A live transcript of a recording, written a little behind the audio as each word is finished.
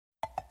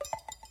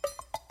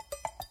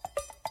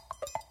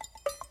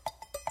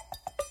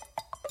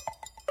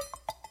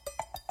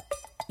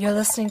You're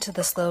listening to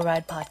the Slow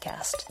Ride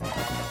Podcast.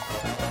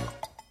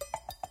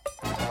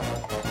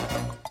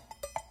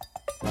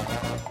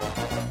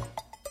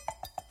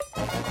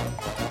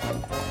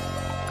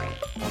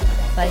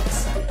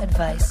 Bikes,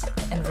 advice,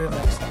 and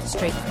rumors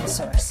straight from the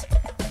source.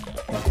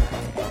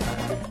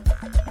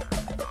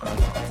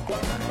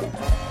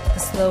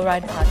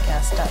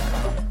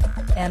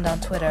 TheSlowRidePodcast.com and on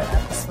Twitter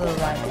at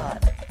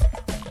TheSlowRidePod.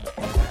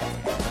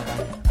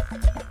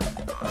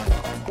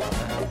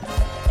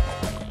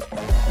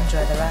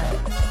 Enjoy the ride.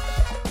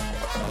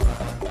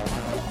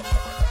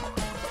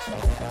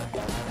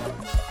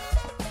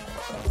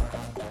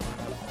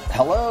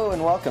 Hello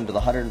and welcome to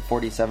the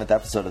 147th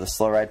episode of the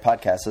Slow Ride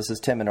Podcast. This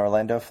is Tim in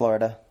Orlando,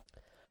 Florida.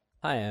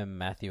 Hi, I'm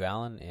Matthew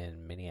Allen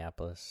in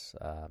Minneapolis,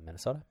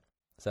 Minnesota.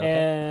 Is that okay?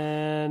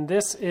 And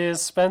this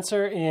is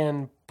Spencer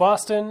in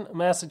Boston,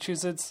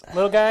 Massachusetts.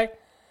 Little guy,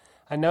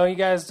 I know you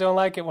guys don't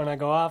like it when I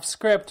go off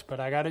script,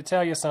 but I got to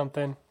tell you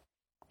something.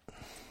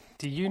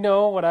 Do you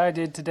know what I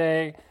did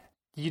today?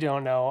 You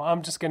don't know.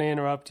 I'm just going to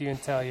interrupt you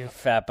and tell you.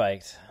 Fat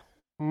bikes.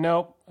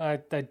 Nope, I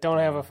don't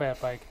have a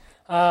fat bike.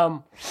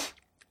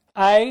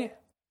 I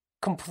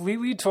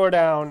completely tore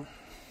down,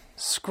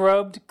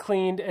 scrubbed,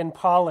 cleaned, and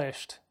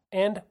polished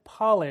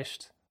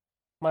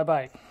my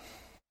bike.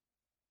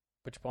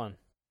 Which one?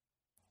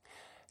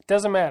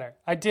 Doesn't matter.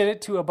 I did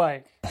it to a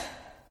bike.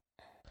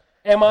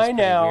 Am I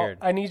now, weird.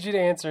 I need you to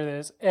answer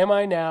this, am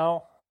I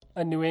now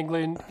a New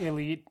England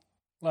elite,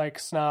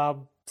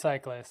 snob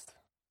cyclist?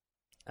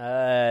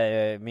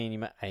 I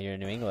mean, you're a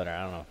New Englander.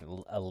 I don't know if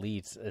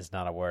elite is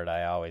not a word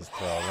I always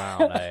throw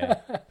around.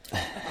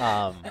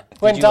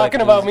 When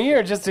talking about me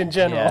or just in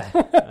general?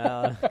 Yeah,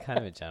 well, kind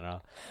of in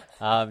general.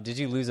 Did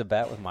you lose a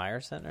bet with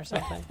Meyerson or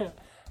something?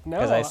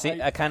 No. Because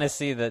I kind of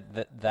see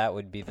that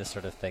would be the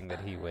sort of thing that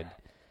he would,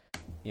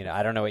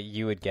 I don't know what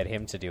you would get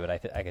him to do, but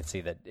I could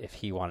see that if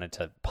he wanted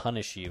to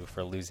punish you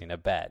for losing a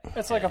bet.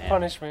 It's like a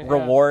punishment.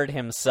 Reward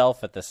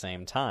himself at the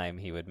same time,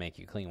 he would make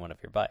you clean one of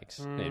your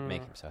bikes. It'd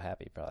make him so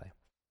happy, probably.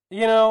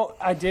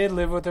 I did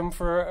live with him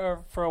for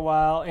a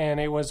while, and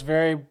it was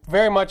very,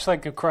 very much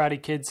like a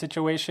Karate Kid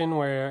situation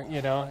where,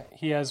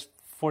 he has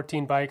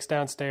 14 bikes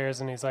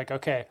downstairs, and he's like,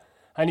 okay,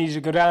 I need you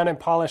to go down and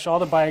polish all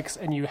the bikes,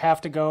 and you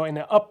have to go in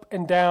the up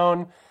and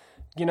down,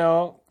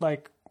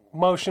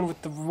 motion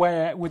with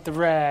the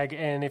rag,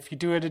 and if you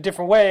do it a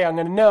different way, I'm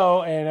going to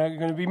know, and I'm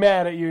going to be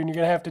mad at you, and you're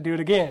going to have to do it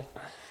again.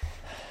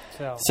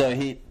 So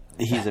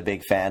he's a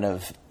big fan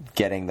of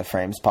getting the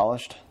frames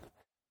polished?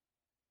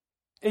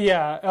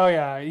 Yeah. Oh,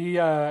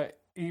 yeah.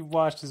 He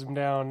washes them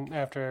down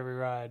after every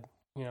ride.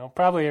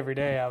 Probably every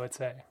day, I would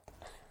say.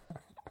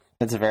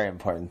 That's a very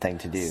important thing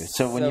to do.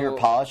 So when you're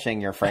polishing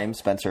your frame,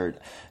 Spencer,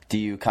 do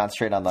you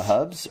concentrate on the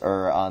hubs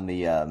or on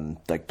the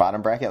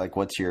bottom bracket?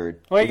 What's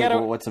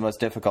what's the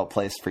most difficult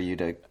place for you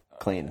to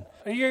clean?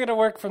 You're gonna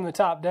work from the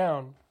top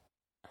down.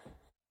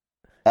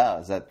 Oh,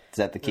 is that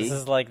the key? This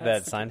is like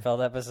that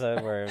Seinfeld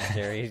episode where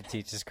Jerry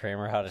teaches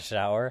Kramer how to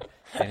shower,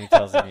 and he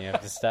tells him you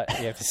have to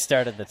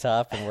start at the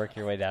top and work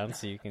your way down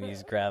so you can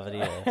use gravity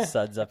to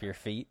suds up your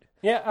feet.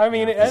 Yeah, I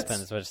mean, it's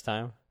spend as much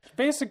time.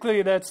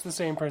 Basically, that's the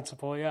same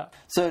principle. Yeah.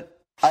 So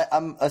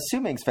I'm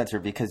assuming, Spencer,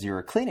 because you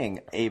were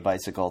cleaning a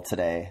bicycle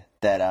today,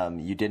 that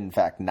you did in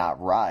fact not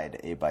ride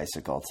a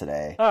bicycle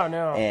today. Oh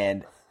no.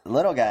 And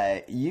little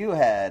guy, you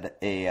had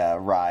a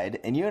ride,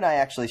 and you and I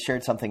actually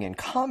shared something in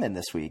common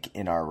this week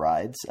in our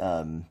rides.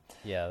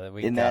 That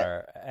we got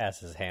our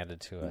asses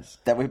handed to us.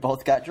 That we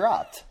both got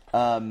dropped.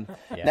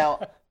 Now,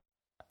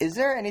 is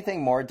there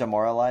anything more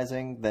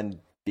demoralizing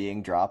than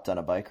being dropped on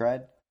a bike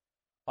ride?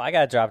 Well, I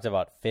got dropped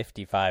about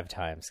 55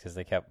 times because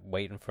they kept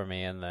waiting for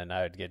me, and then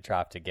I would get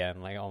dropped again,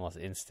 almost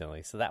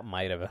instantly. So that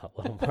might have been a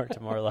little more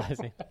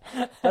demoralizing.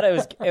 But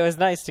it was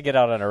nice to get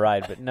out on a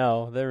ride. But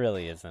no, there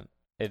really isn't.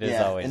 It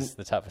is always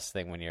the toughest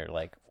thing when you're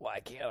like,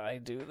 why can't I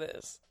do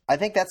this? I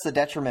think that's the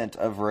detriment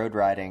of road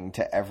riding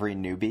to every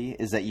newbie,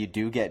 is that you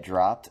do get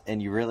dropped,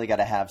 and you really got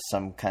to have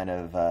some kind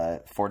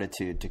of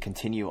fortitude to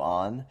continue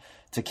on,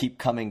 to keep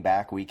coming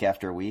back week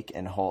after week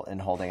and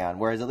holding on.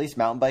 Whereas at least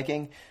mountain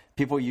biking,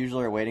 people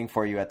usually are waiting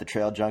for you at the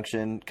trail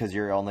junction because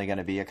you're only going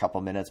to be a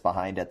couple minutes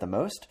behind at the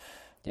most.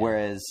 Yeah.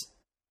 Whereas,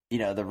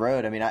 the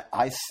road, I mean,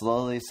 I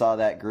slowly saw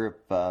that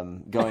group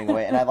going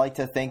away. And I like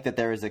to think that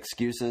there was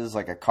excuses,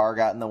 like a car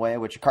got in the way,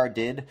 which a car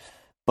did,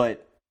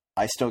 but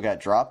I still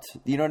got dropped.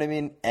 You know what I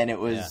mean? And it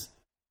was,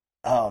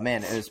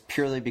 it was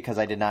purely because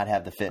I did not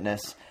have the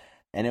fitness.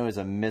 And it was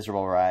a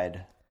miserable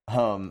ride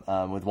home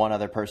with one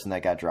other person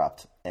that got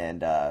dropped.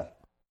 And, and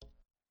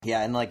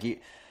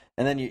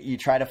then you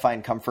try to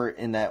find comfort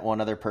in that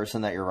one other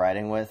person that you're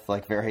riding with,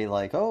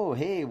 oh,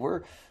 hey,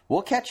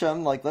 we'll catch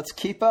them. Let's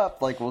keep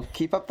up. We'll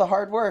keep up the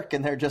hard work.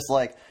 And they're just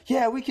like,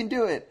 yeah, we can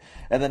do it.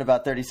 And then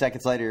about 30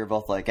 seconds later, you're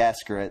both like,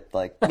 screw it.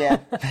 Yeah,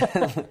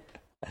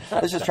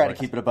 let's just try to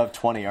keep it above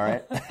 20. All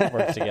right.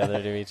 Work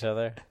together to each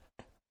other.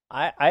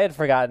 I had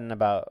forgotten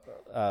about,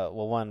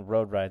 one,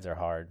 road rides are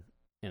hard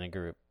in a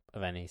group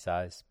of any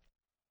size.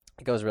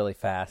 It goes really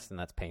fast, and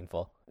that's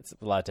painful. It's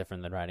a lot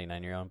different than riding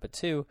on your own. But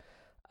two,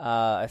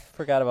 I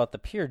forgot about the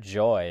pure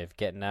joy of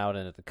getting out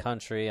into the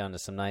country onto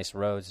some nice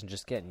roads and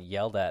just getting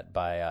yelled at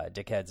by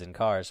dickheads in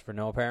cars for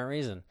no apparent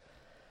reason.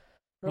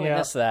 Really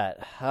miss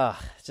that.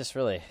 It's just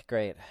really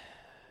great.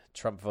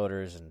 Trump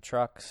voters and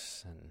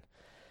trucks and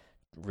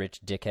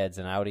rich dickheads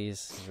and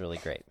Audis is really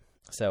great.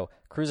 So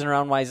cruising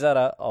around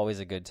Wayzata, always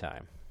a good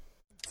time.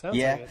 Sounds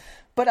like it.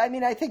 But I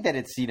mean, I think that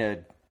it's,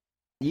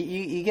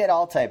 you get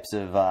all types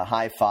of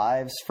high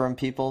fives from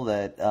people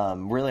that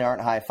really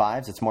aren't high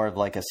fives. It's more of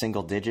like a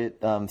single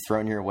digit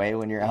thrown your way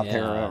when you're out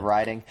there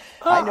riding.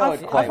 I know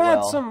it quite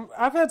well.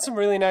 I've had some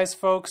really nice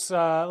folks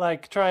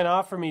like try and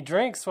offer me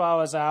drinks while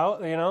I was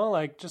out.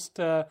 Like just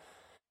they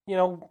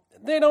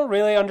don't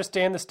really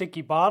understand the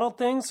sticky bottle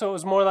thing, so it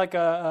was more like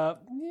I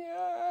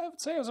would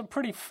say it was a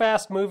pretty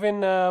fast moving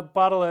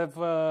bottle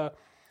of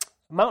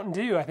Mountain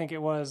Dew, I think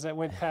it was, that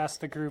went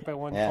past the group at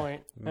one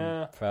point.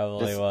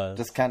 Probably was.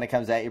 Just kind of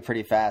comes at you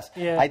pretty fast.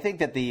 Yeah. I think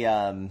that the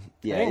I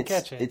didn't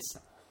catch it.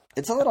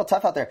 It's a little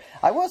tough out there.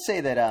 I will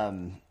say that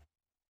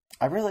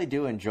I really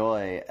do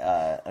enjoy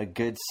a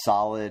good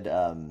solid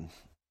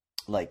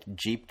like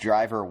Jeep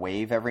driver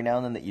wave every now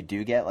and then that you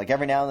do get. Like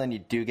every now and then you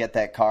do get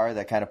that car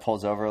that kind of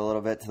pulls over a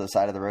little bit to the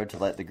side of the road to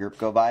let the group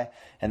go by,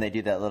 and they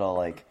do that little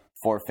like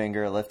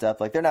 4-finger lift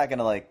up. Like they're not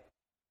gonna like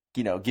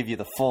give you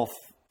the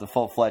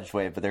full-fledged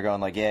wave, but they're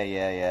going like,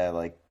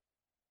 like,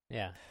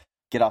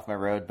 get off my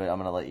road, but I'm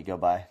going to let you go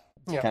by.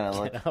 Yeah. Kind of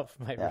like, Get off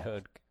my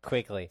road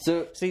quickly.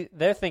 So, see,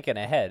 they're thinking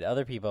ahead.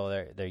 Other people,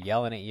 they're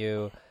yelling at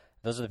you.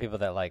 Those are the people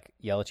that like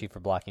yell at you for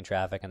blocking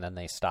traffic, and then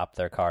they stop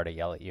their car to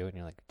yell at you, and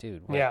you're like,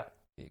 dude,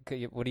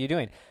 what are you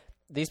doing?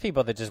 These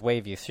people that just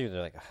wave you through,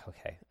 they're like,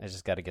 okay, I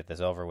just got to get this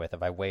over with.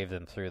 If I wave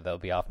them through, they'll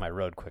be off my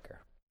road quicker.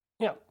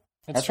 Yeah,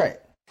 that's right.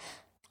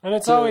 And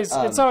it's always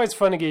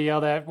fun to get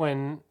yelled at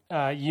when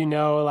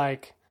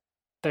like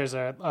there's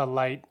a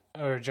light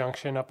or a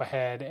junction up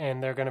ahead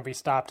and they're going to be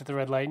stopped at the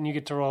red light, and you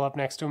get to roll up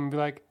next to them and be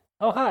like,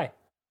 oh, hi.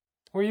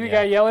 Were you the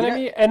guy yelling at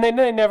me? And then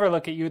they never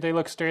look at you. They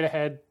look straight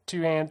ahead,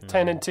 2 hands,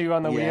 10 and 2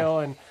 on the wheel,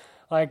 and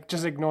like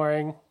just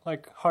ignoring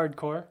like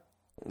hardcore.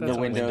 The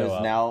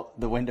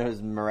window is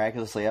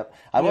miraculously up.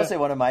 I will say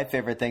one of my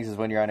favorite things is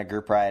when you're on a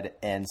group ride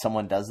and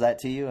someone does that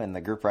to you, and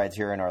the group rides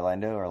here in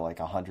Orlando are like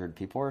 100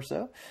 people or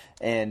so.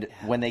 And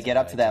when they get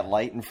up to that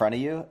light in front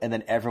of you, and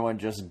then everyone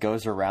just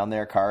goes around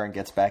their car and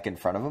gets back in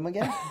front of them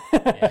again.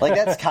 Like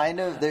that's kind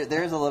of,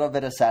 there's a little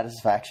bit of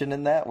satisfaction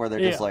in that where they're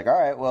just like, all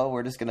right, well,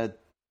 we're just going to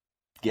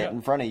get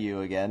in front of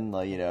you again.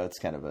 Like, it's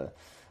kind of a...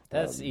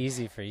 That's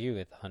easy for you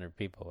with 100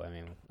 people. I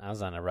mean, I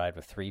was on a ride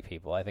with 3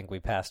 people. I think we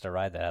passed a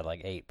ride that had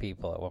like 8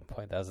 people at one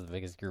point. That was the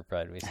biggest group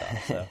ride we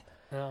saw.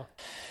 So,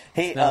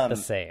 it's not the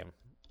same.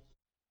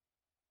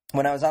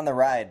 When I was on the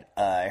ride,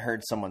 I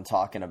heard someone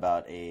talking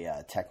about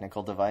a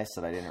technical device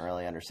that I didn't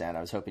really understand.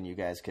 I was hoping you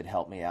guys could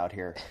help me out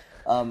here.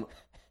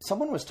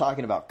 Someone was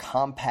talking about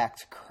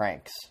compact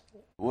cranks.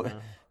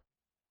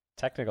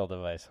 Technical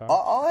device, huh?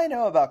 All I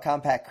know about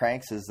compact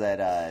cranks is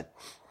that...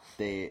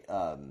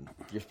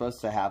 you're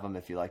supposed to have them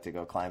if you like to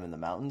go climb in the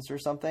mountains or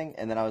something.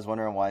 And then I was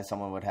wondering why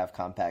someone would have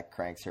compact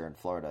cranks here in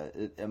Florida.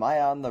 Am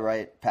I on the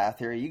right path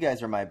here? You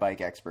guys are my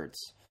bike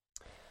experts.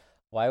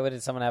 Why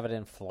would someone have it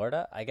in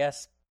Florida? I guess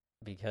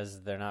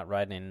because they're not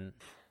riding in,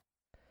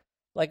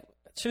 like,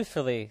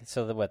 truthfully,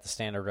 the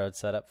standard road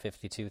setup,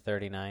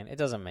 52-39, it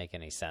doesn't make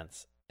any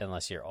sense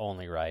unless you're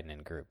only riding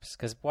in groups.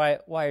 Because why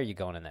are you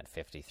going in that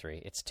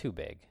 53? It's too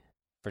big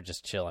for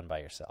just chilling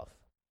by yourself.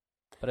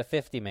 But a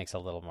 50 makes a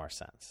little more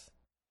sense.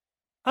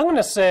 I'm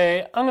gonna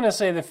say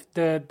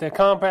the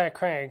compact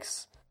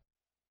cranks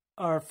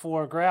are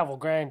for gravel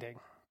grinding.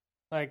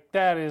 Like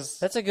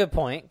that's a good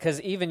point,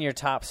 because even your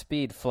top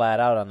speed flat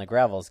out on the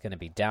gravel is going to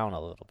be down a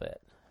little bit.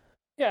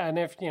 Yeah, and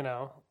if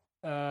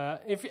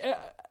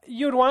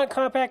you'd want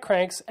compact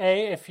cranks,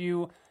 A, if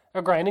you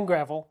are grinding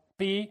gravel,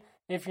 B,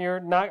 if you're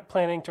not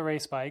planning to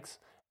race bikes,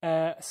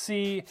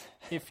 C,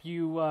 if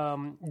you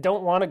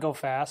don't want to go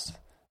fast.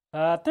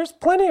 There's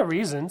plenty of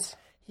reasons.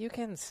 You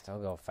can still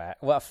go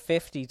fast. Well,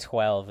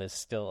 50-12 is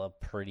still a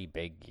pretty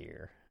big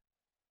gear.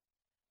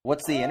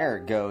 What's the inner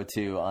go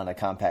to on a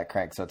compact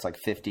crank? So it's like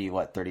 50,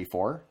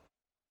 34?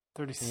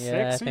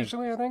 36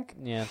 usually, I think.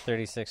 Yeah,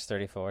 36,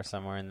 34,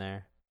 somewhere in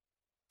there.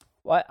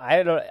 Well,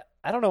 I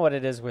don't know what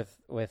it is with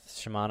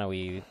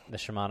Shimano the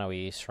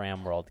Shimano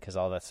SRAM world, because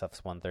all that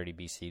stuff's 130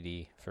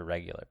 BCD for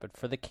regular. But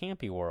for the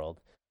Campy world,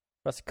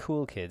 for us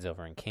cool kids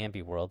over in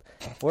Campy world,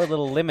 we're a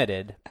little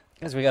limited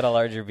because we got a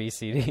larger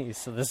BCD.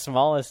 So the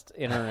smallest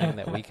inner ring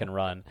that we can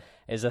run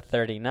is a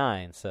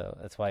 39. So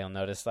that's why you'll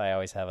notice I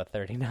always have a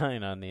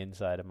 39 on the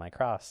inside of my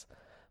cross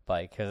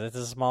bike, because it's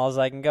as small as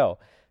I can go.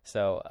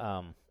 So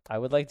I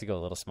would like to go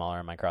a little smaller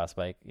on my cross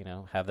bike,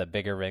 have that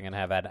bigger ring and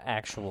have an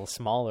actual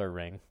smaller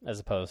ring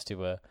as opposed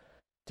to a...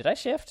 Did I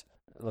shift?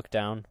 Look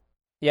down.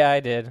 Yeah,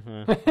 I did.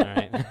 All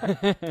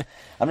right.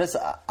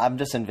 I'm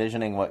just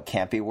envisioning what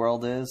Campy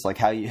World is, like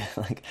how you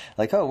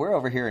like oh, we're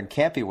over here in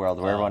Campy World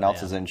where everyone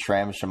else is in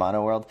SRAM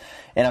Shimano World,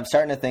 and I'm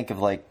starting to think of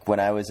like when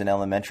I was in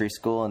elementary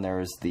school and there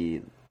was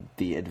the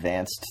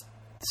advanced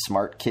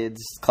smart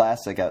kids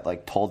class that got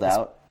like pulled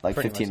out like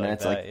pretty 15 much like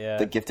minutes, that, like yeah.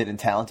 the gifted and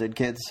talented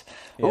kids.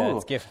 Yeah, Ooh,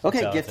 it's gifted and okay,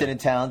 talented. gifted and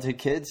talented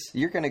kids,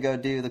 you're going to go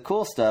do the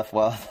cool stuff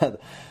while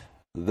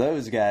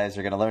those guys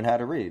are going to learn how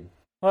to read.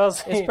 Well,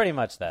 see, It's pretty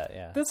much that,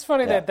 yeah. that's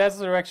funny Yeah. that's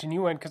the direction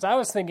you went, because I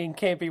was thinking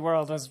Campy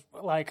World was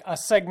like a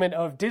segment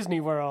of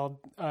Disney World,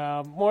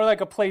 more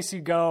like a place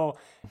you go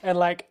and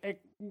like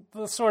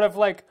sort of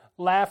like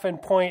laugh and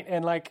point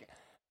and like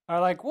are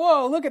like,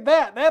 whoa, look at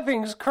that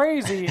thing's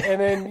crazy, and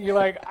then you're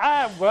like,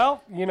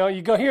 well,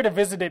 you go here to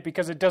visit it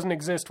because it doesn't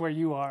exist where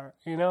you are,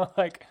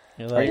 like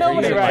You're like,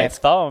 nobody using my rides.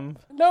 thumb.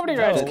 nobody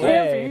rides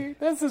way. Campy.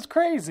 This is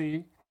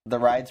crazy. The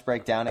rides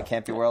break down at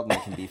Campy World and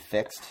they can be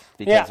fixed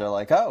because Yeah. they're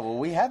like, oh, well,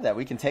 we have that.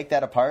 We can take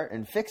that apart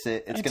and fix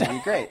it. It's going to be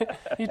great.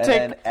 You And take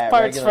then at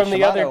parts regular from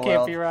the other Shimano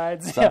World, Campy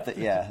rides.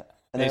 something, yeah.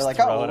 And they're just like,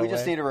 throw oh, well, it we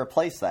just away. need to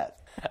replace that.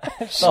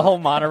 The whole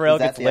monorail Is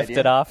that gets the lifted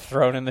idea? off,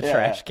 thrown in the Yeah.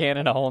 trash can,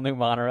 and a whole new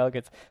monorail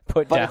gets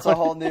put But down. it's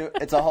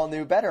a whole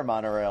new, better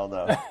monorail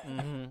though.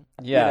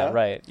 yeah, know?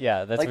 right.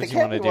 Yeah, that's Like what the you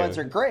want to Campy do. ones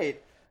are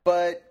great,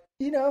 but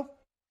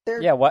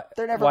they're Yeah, what?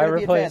 they're never why going to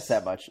be replace advanced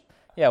that much.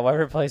 Yeah, why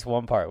replace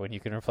one part when you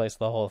can replace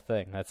the whole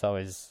thing? That's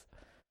always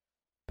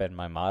been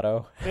my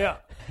motto. yeah.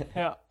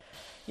 Well-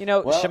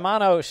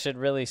 Shimano should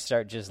really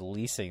start just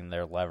leasing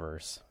their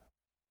levers.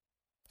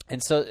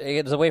 And so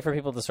it's a way for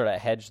people to sort of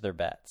hedge their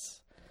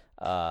bets.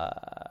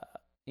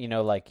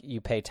 Like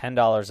you pay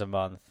 $10 a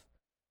month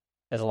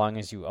as long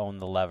as you own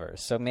the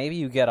levers. So maybe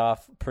you get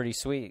off pretty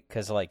sweet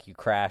because like you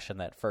crash in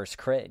that first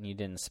crit and you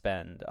didn't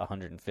spend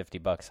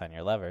 $150 on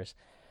your levers.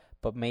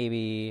 But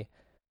maybe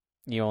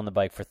you own the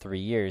bike for 3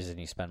 years and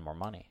you spend more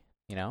money,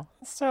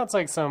 Sounds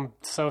like some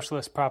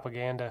socialist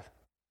propaganda.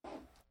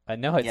 I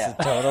know it's Yeah.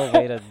 a total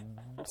way to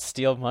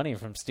steal money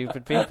from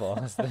stupid people.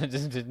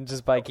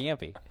 just buy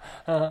Campy.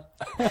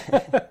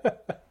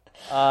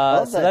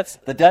 Well, So that's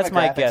the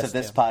my demographics guess. of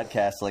this Tim.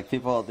 podcast. Like the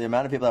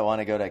amount of people that want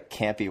to go to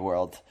Campy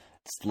World,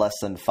 it's less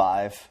than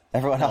 5.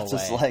 Everyone No else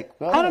is way. like,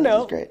 well, I don't this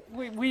know. is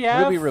great. We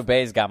have Ruby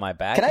Roubaix's got my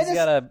back. Can I He's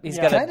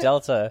just- got Yeah. a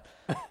Delta.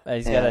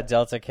 He's got Yeah. a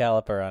Delta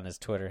caliper on his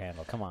Twitter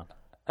handle. Come on,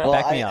 Well,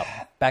 back me up.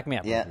 Back me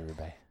up, Yeah. Ruby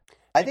Roubaix.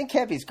 I think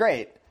Campy's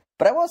great,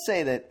 but I will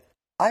say that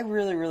I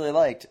really, really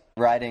liked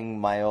riding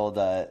my old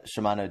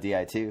Shimano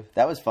Di2.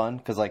 That was fun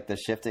because like the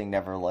shifting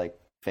never like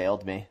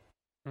failed me,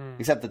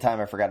 except the time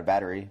I forgot a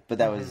battery. But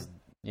that was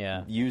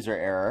Yeah, user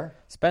error.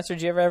 Spencer,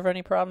 did you ever have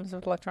any problems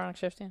with electronic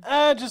shifting?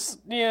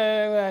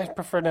 I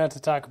prefer not to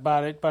talk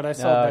about it, but I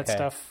sold that okay.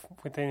 stuff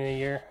within a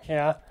year.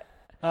 Yeah.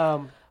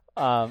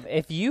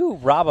 If you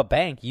rob a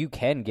bank, you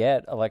can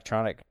get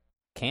electronic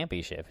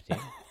Campy shifting.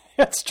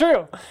 It's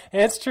true.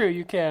 It's true.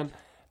 You can.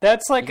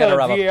 That's like You gotta a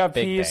rob a big VIP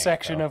bank,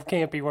 section though. of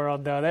Campy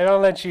World, though. They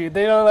don't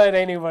let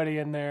anybody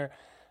in there.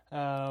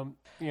 Yeah.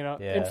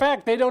 In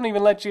fact, they don't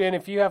even let you in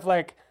if you have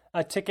like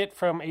a ticket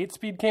from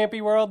 8-Speed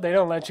Campy World. They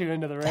don't let you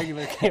into the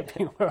regular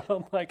Campy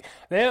World. Like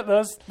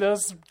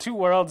those two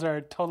worlds are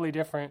totally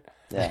different.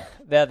 Yeah.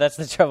 That's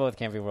the trouble with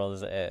Campy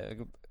World is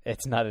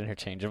it's not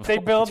interchangeable. They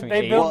build between the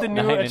 8, new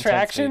 9, and 10 speed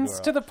attractions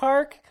world. to the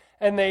park,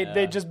 and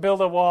they just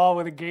build a wall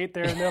with a gate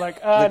there, and they're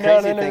like, The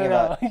no, crazy thing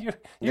about- you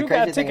the got a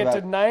crazy thing ticket to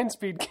about-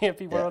 9-Speed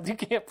Campy World. You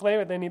can't play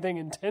with anything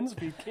in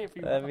 10-Speed Campy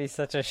That'd World. be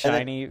such a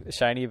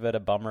shiny but a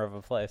bummer of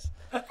a place.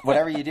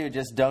 Whatever you do,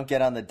 just don't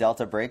get on the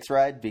Delta Brakes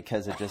ride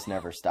because it just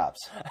never stops.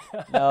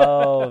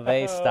 No,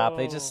 they stop.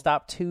 They just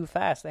stop too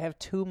fast. They have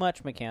too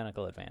much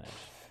mechanical advantage.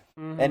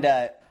 And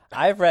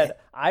I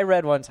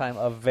read one time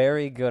a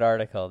very good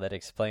article that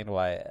explained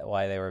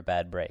why they were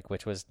bad brake,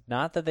 which was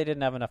not that they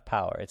didn't have enough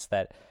power. It's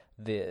that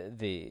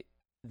the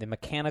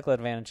mechanical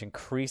advantage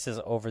increases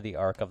over the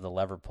arc of the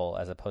lever pull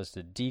as opposed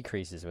to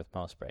decreases with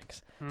most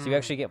brakes. So you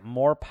actually get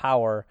more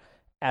power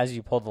as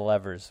you pull the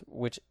levers,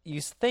 which you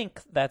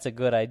think that's a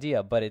good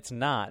idea, but it's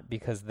not,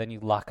 because then you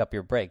lock up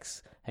your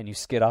brakes and you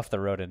skid off the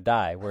road and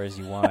die, whereas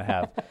you want to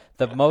have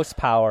the most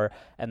power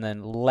and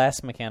then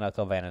less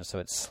mechanical advantage, so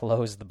it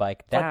slows the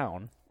bike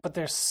down. But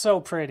they're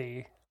so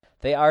pretty.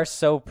 They are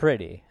so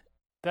pretty.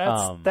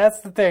 That's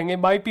the thing. It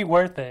might be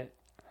worth it.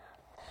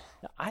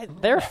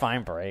 They're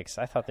fine brakes.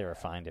 I thought they were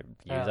fine to use.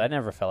 Yeah. I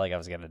never felt like I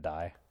was going to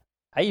die.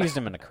 I used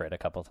them in a crit a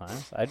couple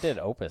times. I did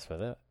Opus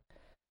with it.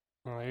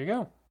 Well, there you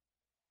go.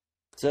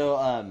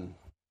 so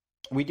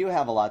we do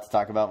have a lot to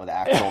talk about with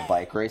actual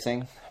bike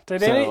racing.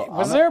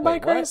 Was there a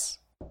bike race?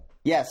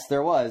 Yes,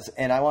 there was,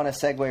 and I want to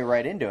segue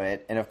right into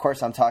it. And of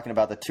course, I'm talking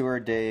about the Tour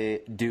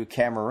du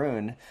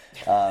Cameroon,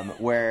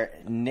 where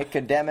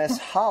Nicodemus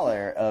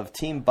Haller of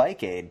Team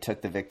Bike Aid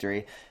took the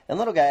victory. And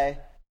little guy,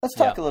 let's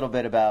talk a little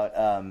bit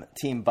about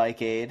Team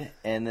Bike Aid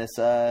and this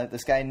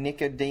guy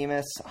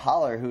Nicodemus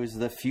Haller, who's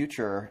the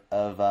future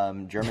of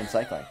German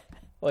cycling.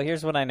 Well,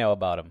 here's what I know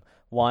about him.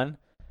 1,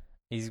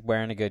 he's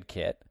wearing a good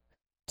kit.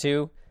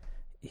 2,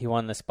 he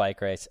won this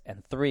bike race.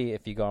 And 3,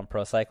 if you go on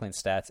Pro Cycling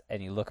Stats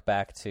and you look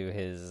back to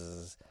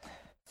his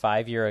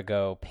 5-year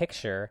ago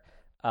picture,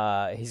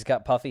 he's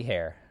got puffy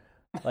hair.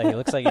 Like, he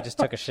looks like he just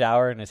took a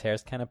shower and his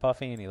hair's kind of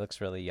puffy and he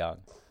looks really young.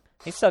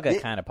 He's still got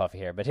kind of puffy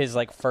hair, but his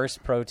like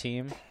first pro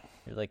team,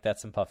 you're like,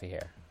 that's some puffy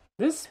hair.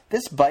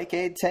 This Bike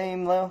Aid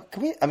team, though,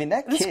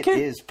 that kit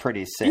is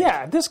pretty sick.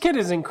 Yeah, this kit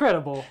is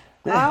incredible.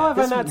 How have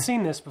I This not one-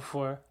 seen this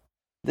before?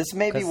 This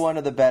may be 'Cause one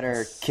of the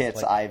better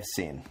kits like- I've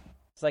seen.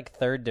 It's like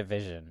third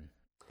division,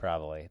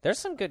 probably. There's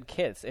some good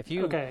kits. If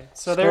you Okay,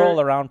 so scroll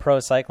they're- around pro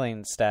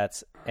cycling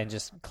stats and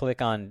just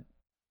click on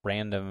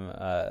random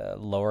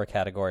lower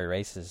category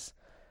races,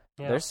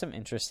 Yeah. there's some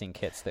interesting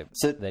kits that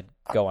So- that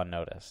go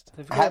unnoticed.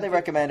 They've I got- highly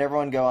recommend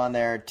everyone go on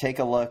there, take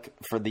a look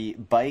for the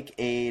Bike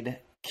Aid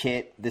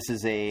kit. This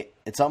is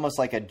it's almost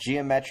like a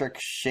geometric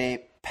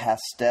shape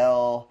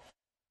pastel,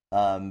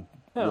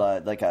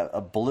 like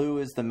a blue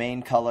is the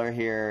main color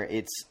here.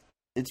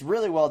 It's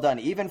really well done,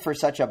 even for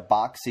such a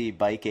boxy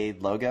Bike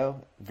Aid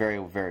logo. Very,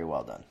 very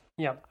well done.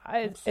 Yeah.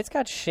 It's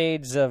got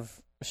shades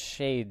of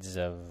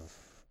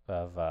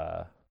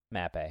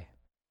Mapei.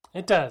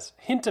 It does.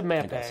 Hint of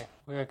does. Mapei,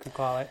 we could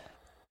call it.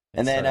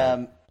 And It's,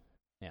 then,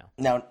 yeah.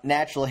 now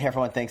naturally,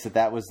 everyone thinks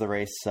that was the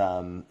race.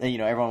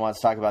 Everyone wants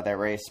to talk about that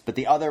race. But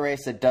the other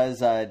race that does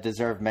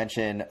deserve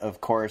mention,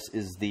 of course,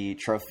 is the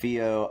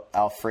Trofeo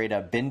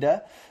Alfreda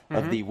Binda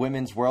of the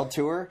Women's World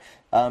Tour,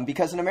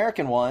 because an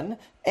American won,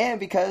 and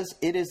because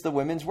it is the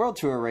Women's World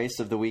Tour race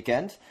of the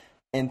weekend,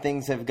 and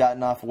things have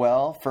gotten off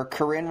well for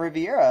Corinne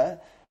Riviera,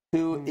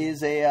 who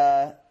is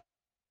a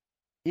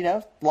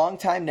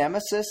longtime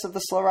nemesis of the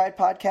Slow Ride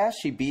podcast.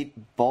 She beat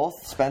both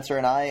Spencer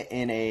and I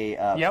in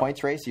a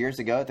points race years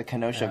ago at the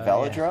Kenosha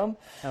Velodrome.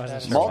 I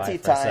wasn't sure Multi-time- why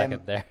for a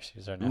second there. She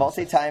was our nemesis.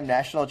 Multi-time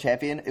national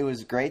champion. It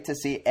was great to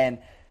see. And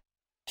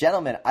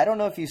gentlemen, I don't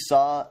know if you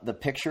saw the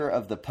picture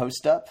of the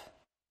post-up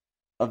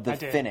of the I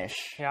did. finish.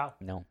 Yeah.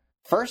 No.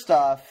 First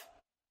off,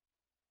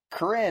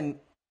 Corinne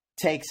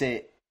takes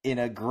it in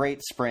a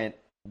great sprint.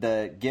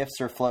 The GIFs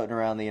are floating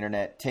around the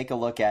internet. Take a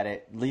look at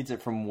it. Leads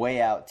it from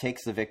way out.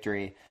 Takes the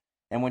victory.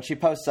 And when she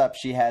posts up,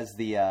 she has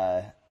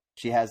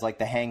like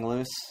the hang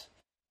loose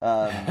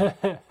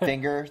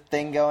finger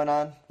thing going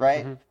on,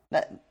 right?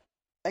 Not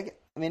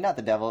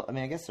the devil.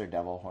 I guess they're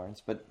devil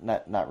horns, but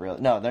not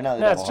really. No, they're not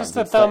the No, devil it's horns. just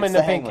the thumb and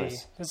the hang pinky.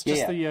 loose. It's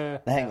just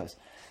the hang loose.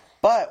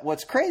 But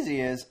what's crazy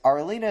is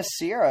Arlena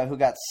Sierra, who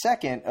got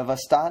second of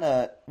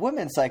Astana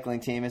women's cycling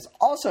team, is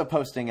also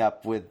posting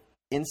up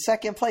in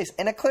second place,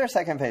 in a clear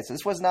second place.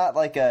 This was not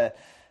like a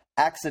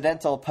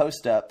accidental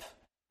post up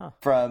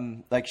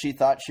from like she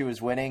thought she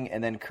was winning,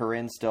 and then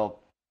Corinne still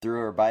threw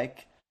her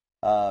bike.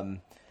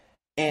 Some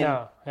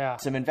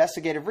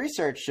investigative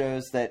research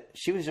shows that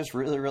she was just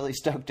really, really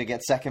stoked to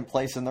get second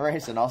place in the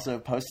race, and also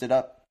posted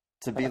up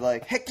to be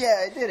like, "Heck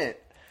yeah, I did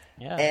it!"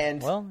 Yeah.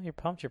 And well, you're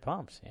pumped.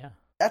 Yeah.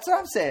 That's what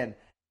I'm saying.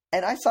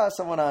 And I saw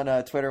someone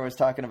on Twitter was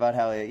talking about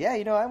how,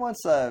 I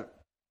once,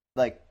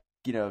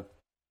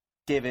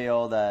 gave a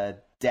old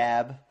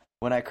dab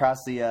when I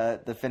crossed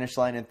the finish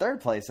line in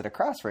third place at a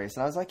cross race.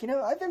 And I was like,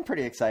 I've been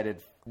pretty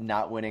excited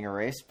not winning a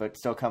race, but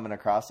still coming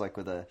across like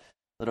with a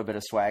little bit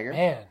of swagger.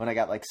 Man. When I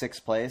got like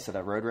sixth place at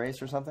a road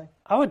race or something.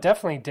 I would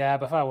definitely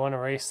dab if I won a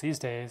race these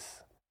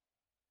days.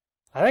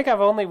 I think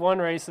I've only won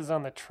races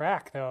on the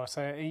track, though,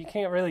 so you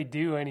can't really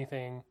do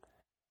anything.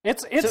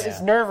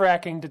 It's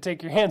nerve-wracking to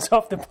take your hands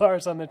off the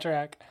bars on the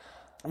track.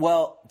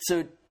 Well,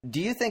 so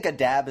do you think a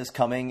dab is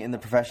coming in the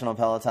professional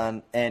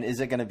peloton, and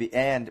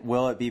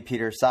will it be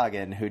Peter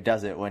Sagan who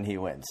does it when he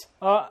wins?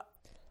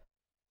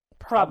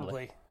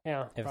 Probably.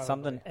 Yeah. If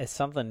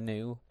something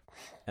new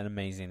and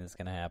amazing is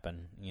going to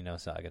happen,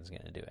 Sagan's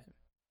going to do it.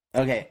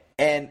 Okay,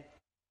 and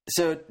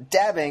so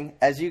dabbing,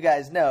 as you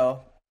guys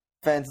know,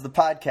 fans of the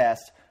podcast,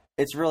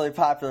 it's really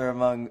popular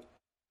among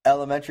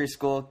elementary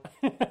school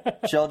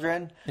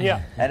children.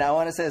 Yeah. And I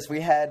want to say this. We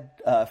had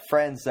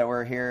friends that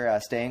were here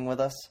staying with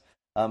us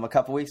a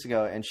couple weeks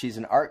ago, and she's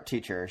an art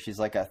teacher. She's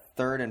like a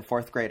 3rd and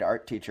 4th grade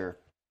art teacher.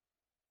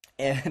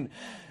 And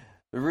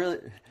really,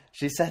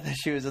 she said that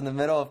she was in the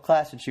middle of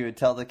class and she would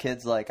tell the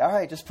kids, like, all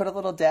right, just put a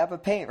little dab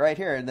of paint right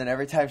here. And then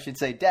every time she'd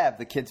say dab,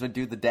 the kids would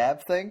do the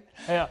dab thing.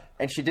 Yeah.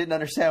 And she didn't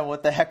understand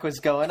what the heck was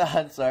going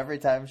on. So every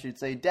time she'd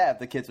say dab,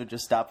 the kids would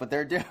just stop what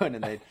they're doing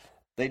and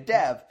they'd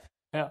dab.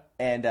 Yeah.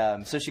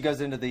 And so she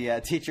goes into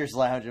the teacher's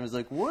lounge and was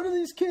like, what are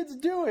these kids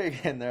doing?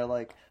 And they're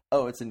like,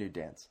 oh, it's a new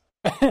dance.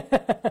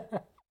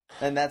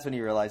 And that's when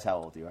you realize how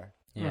old you are.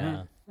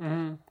 Yeah.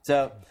 Mm-hmm.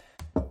 So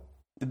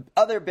the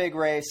other big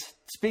race,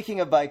 speaking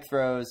of bike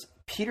throws,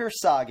 Peter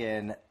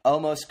Sagan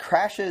almost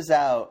crashes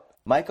out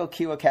Michael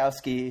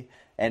Kwiatkowski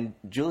and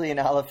Julian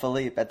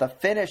Alaphilippe at the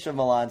finish of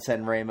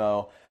Milan-San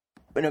Remo.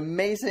 An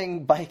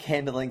amazing bike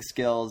handling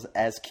skills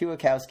as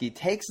Kwiatkowski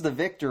takes the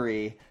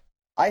victory.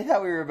 I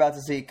thought we were about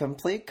to see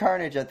complete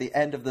carnage at the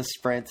end of the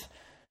sprint,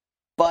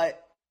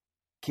 but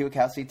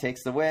Kwiatkowski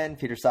takes the win.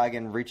 Peter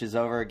Sagan reaches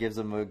over, gives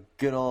him a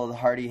good old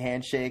hearty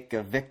handshake,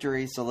 a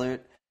victory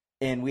salute,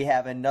 and we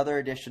have another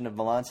edition of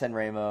Milan-San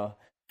Remo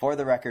for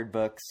the record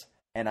books,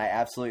 and I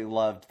absolutely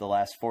loved the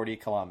last 40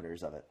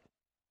 kilometers of it.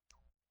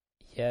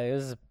 Yeah, it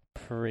was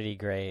pretty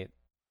great.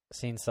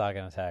 Seeing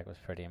Sagan attack was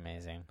pretty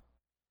amazing.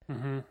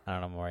 Mm-hmm. I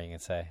don't know more you can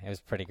say. It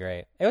was pretty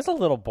great. It was a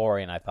little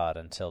boring, I thought,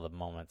 until the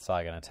moment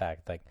Sagan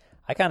attacked. Like,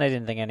 I kind of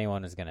didn't think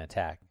anyone was going to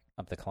attack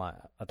up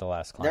the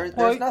last climb.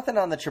 There's nothing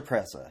on the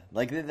Cipressa.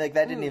 Like that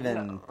didn't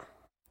even.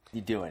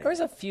 You doing There was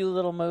it? a few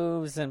little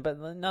moves, but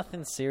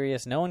nothing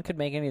serious. No one could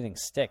make anything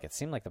stick. It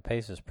seemed like the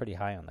pace was pretty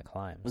high on the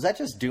climb. Was that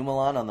just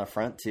Dumoulin on the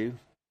front too,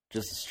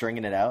 just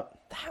stringing it out?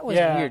 That was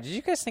Yeah. weird. Did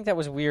you guys think that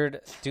was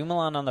weird?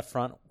 Dumoulin on the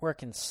front,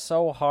 working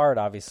so hard,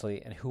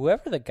 obviously, and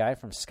whoever the guy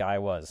from Sky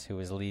was who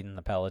was leading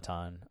the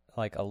peloton,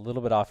 like a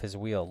little bit off his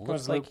wheel, looked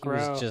was like Luke he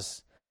was Rowe.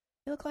 just.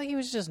 He looked like he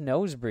was just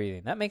nose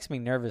breathing. That makes me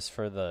nervous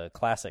for the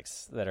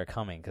classics that are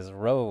coming because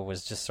Rowe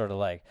was just sort of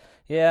like,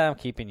 "Yeah, I'm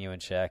keeping you in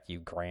check, you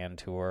Grand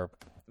Tour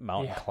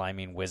mountain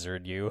climbing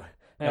wizard, you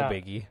no Yeah.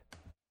 biggie."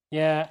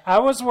 Yeah, I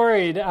was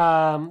worried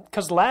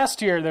because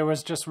last year there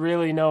was just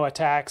really no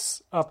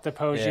attacks up the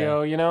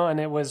Poggio, and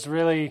it was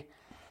really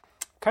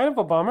kind of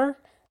a bummer.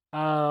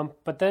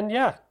 But then,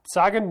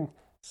 Sagan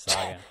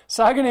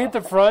hit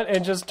the front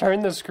and just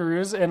turned the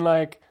screws and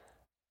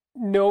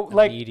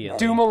Immediately.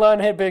 Dumoulin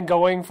had been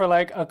going for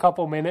like a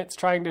couple minutes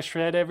trying to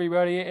shred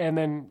everybody, and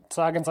then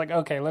Sagan's like,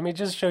 "Okay, let me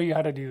just show you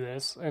how to do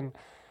this," and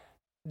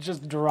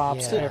just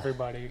drops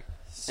everybody.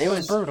 It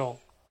was brutal.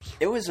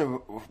 It was a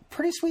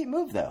pretty sweet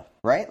move, though,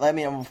 right? I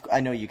mean,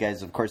 I know you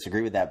guys, of course,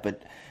 agree with that,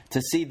 but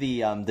to see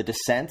the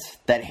descent,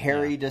 that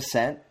hairy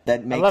descent,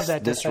 that makes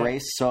that this descent.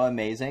 race so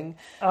amazing.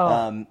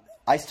 Oh.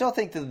 I still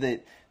think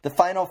that the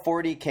final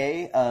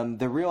 40K,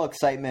 the real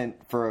excitement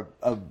for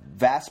a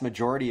vast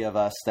majority of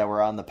us that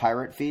were on the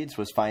pirate feeds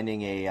was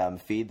finding a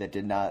feed that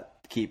did not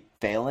keep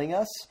failing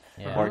us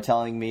or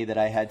telling me that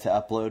I had to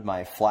upload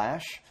my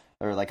Flash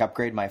or like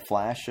upgrade my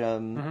Flash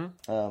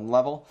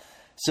level.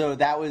 So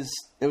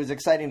it was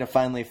exciting to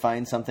finally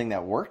find something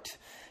that worked.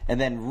 And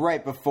then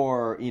right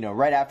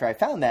after I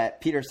found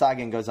that, Peter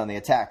Sagan goes on the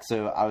attack.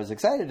 So I was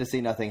excited to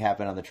see nothing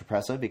happen on the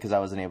Cipressa because I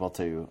wasn't able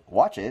to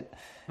watch it.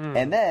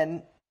 And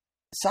then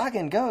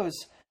Sagan goes,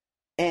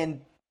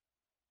 and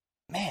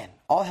man,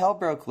 all hell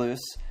broke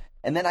loose.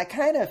 And then I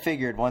kind of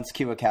figured once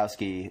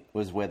Kwiatkowski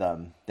was with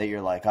him that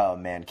you're like, oh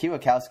man,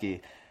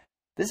 Kwiatkowski,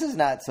 this is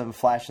not some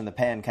flash in the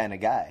pan kind of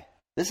guy.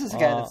 This is a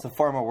guy that's the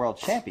former world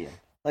champion.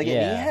 Like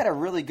and he had a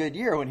really good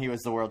year when he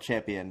was the world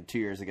champion 2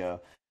 years ago.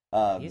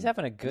 He's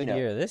having a good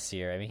year this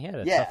year. I mean, he had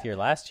a tough year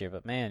last year,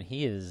 but man,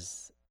 he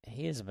has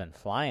been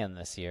flying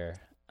this year.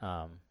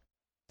 I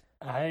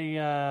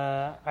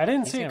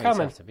didn't see it gonna be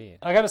coming. tough to beat.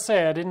 I gotta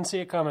say, I didn't see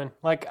it coming.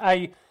 Like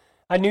I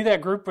knew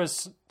that group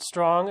was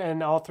strong,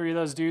 and all three of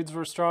those dudes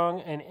were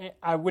strong, and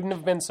I wouldn't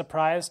have been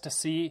surprised to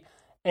see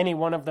any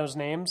one of those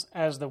names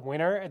as the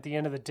winner at the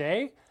end of the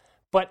day.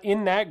 But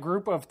in that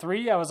group of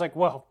three, I was like,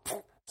 well,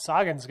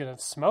 Sagan's gonna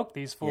smoke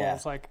these fools. Yeah.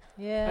 Like,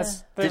 Yeah.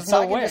 there's Did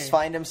no Sagan way. just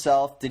find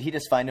himself? Did he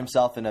just find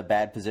himself in a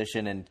bad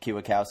position, and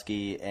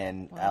Kwiatkowski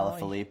and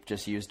Alaphilippe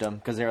just used him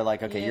because they were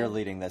like, "Okay, you're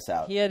leading this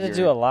out." He had to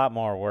do a lot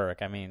more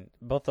work. I mean,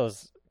 both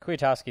those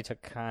Kwiatkowski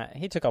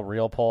took a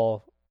real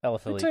pole.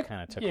 Alaphilippe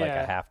kind of took like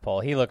a half pole.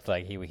 He looked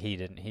like he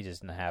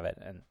just didn't have it,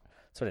 and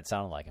that's what it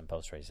sounded like in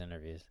post race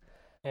interviews.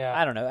 Yeah,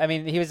 I don't know. I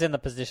mean, he was in the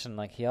position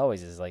like he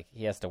always is. Like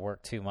he has to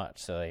work too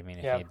much. So I mean,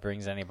 if he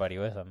brings anybody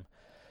with him,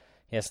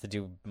 he has to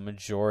do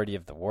majority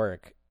of the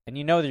work. And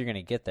you know that you're going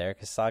to get there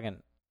because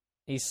Sagan,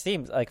 he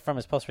seems like from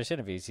his post race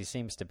interviews, he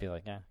seems to be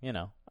like, yeah,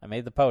 I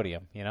made the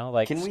podium.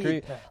 Like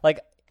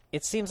like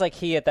it seems like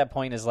he at that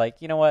point is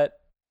like, you know what?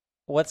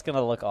 What's going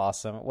to look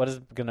awesome? What is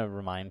going to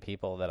remind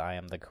people that I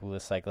am the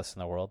coolest cyclist in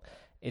the world?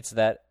 It's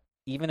that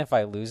even if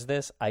I lose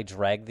this, I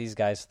drag these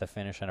guys to the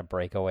finish and a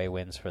breakaway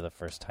wins for the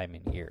first time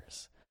in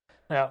years.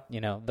 yeah.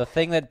 The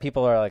thing that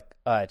people are like,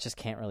 it just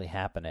can't really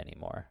happen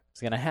anymore.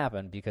 It's going to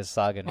happen because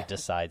Sagan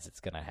decides it's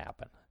going to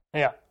happen.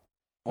 Yeah.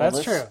 Well,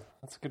 That's true.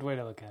 That's a good way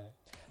to look at it.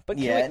 But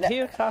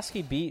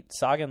Kwiatkowski beat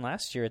Sagan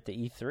last year at the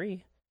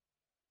E3,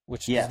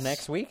 which is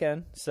next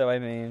weekend. So, I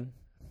mean...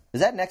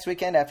 Is that next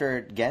weekend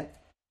after Ghent?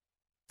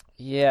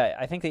 Yeah,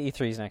 I think the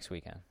E3 is next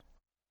weekend.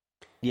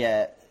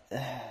 Yeah.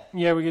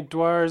 Yeah, we get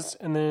Dwars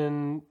and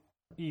then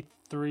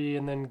E3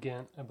 and then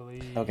Ghent, I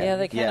believe. Okay. Yeah,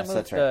 they kind of moved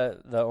that's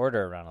right. the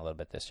order around a little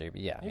bit this year.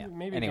 But yeah.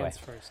 Maybe Anyway. Ghent's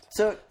first.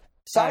 So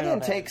Sagan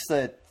takes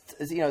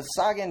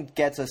Sagan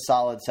gets a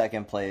solid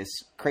second place.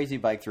 Crazy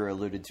Bike Through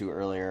alluded to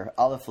earlier.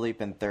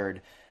 Alaphilippe in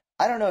third.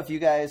 I don't know if you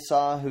guys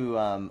saw who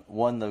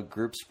won the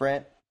group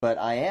sprint, but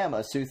I am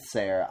a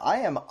soothsayer. I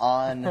am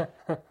on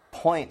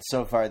point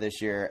so far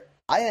this year.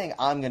 I think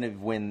I'm going to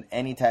win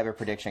any type of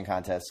prediction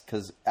contest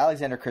because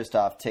Alexander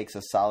Kristoff takes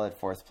a solid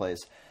fourth place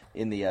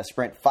in the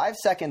sprint. 5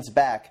 seconds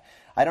back.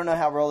 I don't know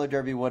how Roller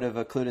Derby would have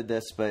occluded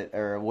this,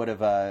 or would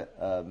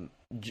have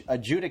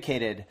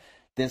adjudicated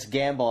this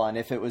gamble on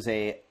if it was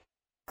a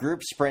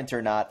group sprint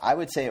or not. I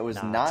would say it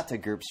was not a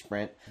group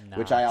sprint,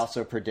 which I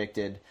also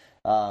predicted.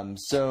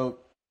 So,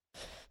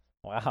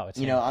 wow.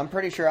 I'm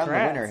pretty sure I'm the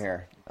winner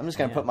here. I'm just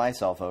going to put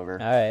myself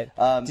over. All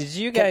right. Did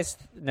you guys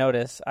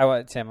notice?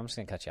 Tim, I'm just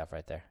going to cut you off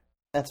right there.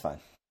 That's fine.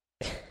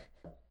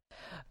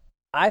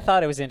 I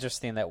thought it was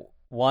interesting that,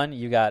 one,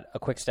 you got a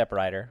quick step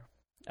rider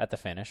at the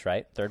finish,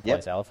 right? Third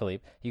place,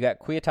 Alaphilippe. You got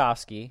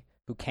Kwiatkowski,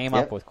 who came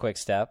up with quick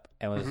step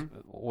and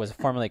was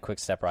formerly a quick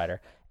step rider.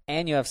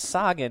 And you have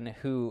Sagan,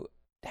 who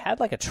had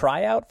like a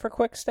tryout for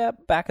quick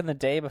step back in the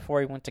day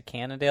before he went to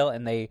Cannondale,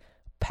 and they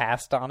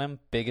passed on him.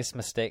 Biggest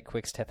mistake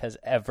Quick-Step has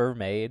ever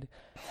made.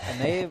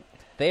 And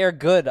they are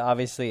good,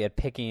 obviously, at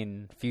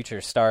picking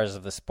future stars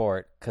of the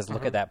sport, because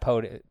look at that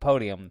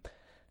podium.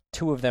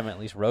 2 of them at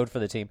least rode for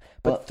the team.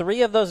 But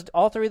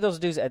all three of those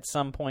dudes at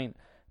some point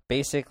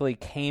basically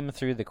came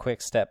through the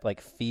Quick-Step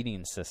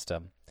feeding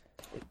system.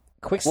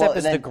 Quick-Step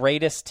is the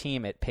greatest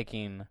team at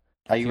picking.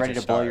 Are you ready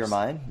to blow your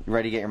mind? You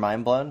ready to get your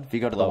mind blown? If you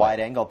go to the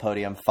wide-angle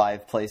podium,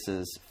 5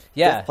 places.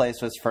 Yeah. 5th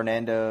place was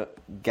Fernando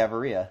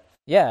Gaviria.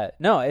 Yeah.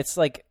 No, it's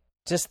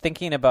just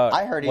thinking about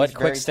what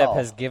Quick-Step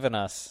has given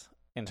us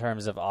in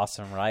terms of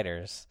awesome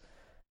riders.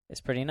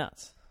 It's pretty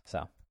nuts.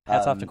 So,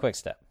 hats off to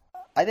Quick-Step.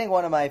 I think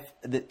one of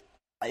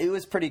it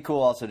was pretty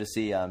cool also to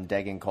see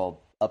Degenkolb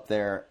up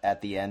there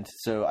at the end.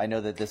 So I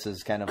know that this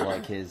is kind of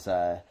like his...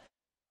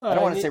 I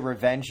don't want to say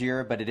revenge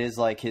year, but it is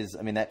like his,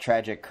 that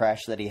tragic crash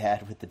that he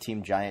had with the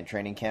Team Giant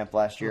training camp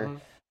last year.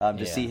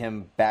 To see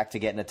him back to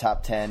get in the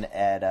top 10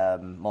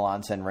 at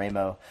Milan-San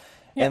Remo.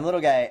 Yeah. And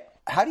little guy,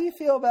 how do you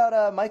feel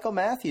about Michael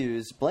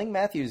Matthews, Bling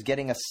Matthews,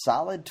 getting a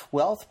solid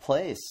 12th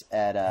place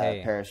at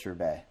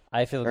Paris-Roubaix?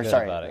 I feel good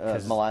about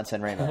it.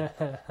 Milan-San Remo.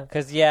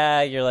 Because,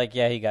 you're like,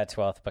 he got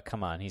 12th, but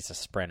come on, he's a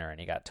sprinter, and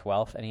he got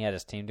 12th, and he had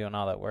his team doing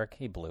all that work.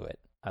 He blew it.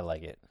 I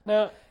like it.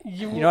 Now,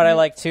 you know what I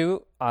like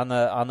too on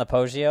the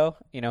Poggio?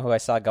 You know who I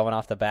saw going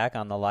off the back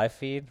on the live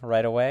feed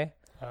right away?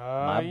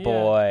 My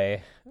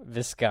boy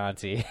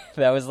Visconti.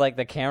 That was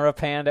the camera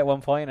panned at one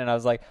point, and I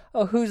was like,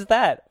 "Oh, who's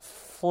that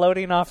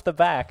floating off the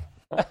back?"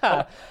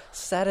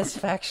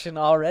 Satisfaction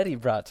already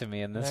brought to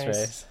me in this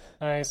race.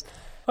 Nice.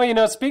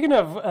 Well, speaking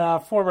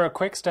of former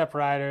Quick-Step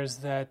riders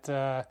that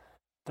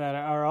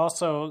are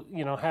also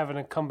having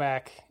a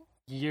comeback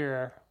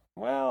year.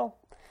 Well,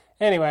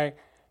 anyway.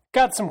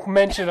 Got some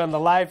mention on the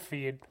live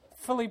feed.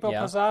 Filippo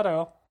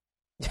Pozzato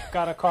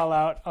got a call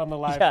out on the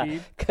live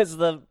feed. Because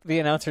the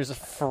announcers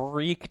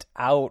freaked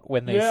out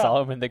when they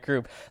saw him in the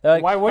group. They're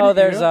like, why wouldn't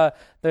there's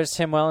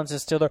Tim Wellens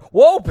is still there.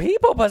 Whoa,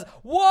 Pipo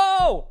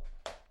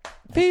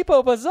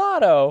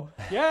Pozzato.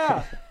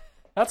 Yeah,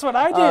 that's what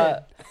I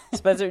did.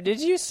 Spencer,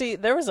 did you see,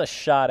 there was a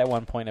shot at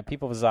one point of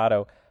Pipo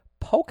Pozzato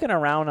poking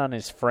around on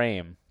his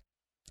frame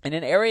in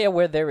an area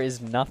where there is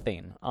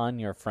nothing on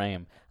your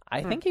frame.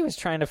 I think he was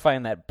trying to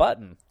find that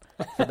button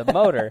for the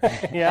motor.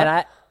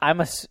 And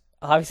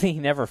obviously he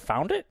never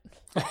found it.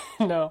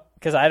 No.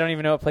 Because I don't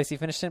even know what place he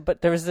finished in.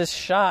 But there was this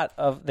shot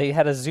they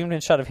had a zoomed in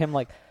shot of him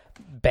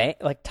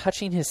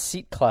touching his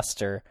seat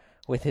cluster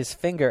with his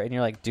finger. And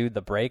you're like, dude,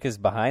 the brake is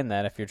behind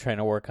that if you're trying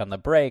to work on the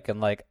brake.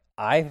 And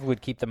I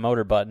would keep the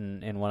motor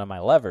button in one of my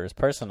levers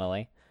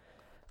personally.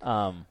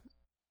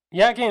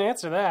 Yeah, I can't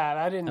answer that.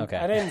 I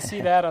didn't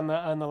see that on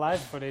the live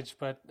footage,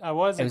 but I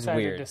was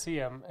excited to see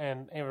him,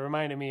 and it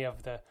reminded me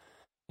of the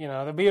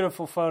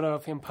beautiful photo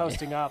of him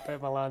posting up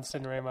at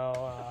Milan-San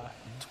Remo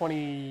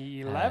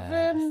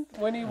 2011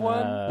 when he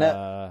won.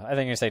 I think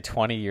you're gonna say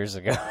 20 years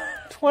ago.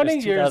 20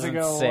 years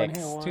ago when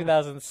he won.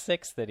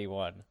 2006 that he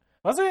won.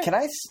 Was it? Can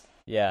I?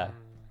 Yeah,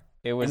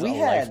 it was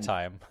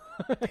lifetime.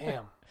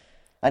 Damn.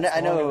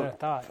 I know.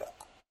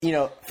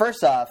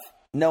 First off.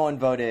 No one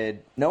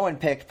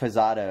picked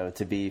Pozzato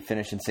to be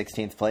finished in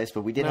 16th place,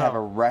 but we did have a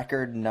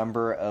record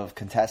number of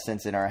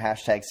contestants in our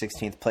hashtag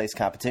 16th place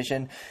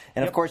competition.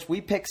 And of course,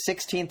 we picked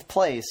 16th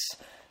place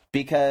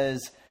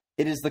because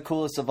it is the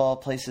coolest of all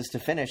places to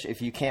finish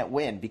if you can't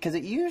win, because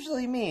it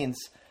usually means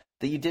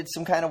that you did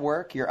some kind of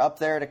work. You're up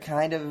there to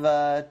kind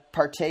of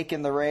partake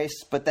in the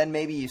race, but then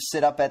maybe you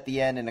sit up at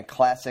the end in a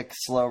classic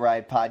Slow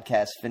Ride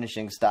podcast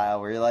finishing style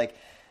where you're like,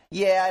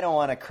 I don't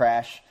want to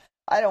crash.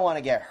 I don't want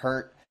to get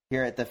hurt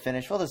here at the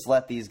finish. We'll just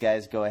let these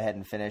guys go ahead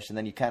and finish, and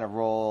then you kind of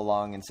roll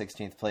along in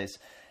 16th place.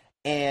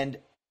 And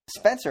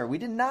Spencer, we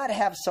did not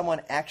have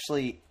someone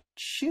actually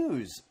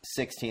choose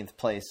 16th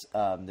place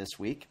this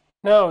week.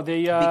 No,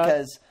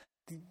 because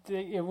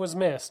it was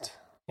missed.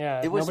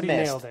 Yeah, nobody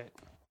nailed it.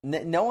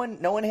 No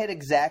one hit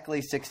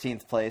exactly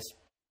 16th place,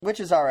 which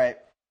is all right,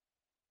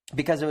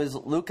 because it was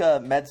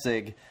Luca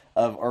Medzig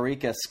of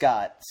Orica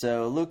Scott.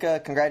 So,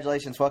 Luca,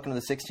 congratulations. Welcome to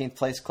the 16th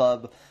place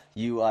club.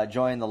 You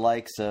joined the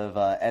likes of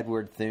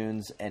Edward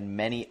Thunes and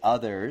many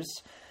others.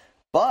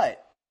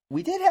 But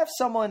we did have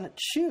someone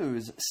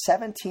choose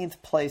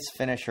 17th place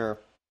finisher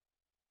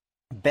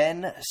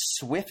Ben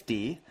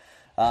Swifty.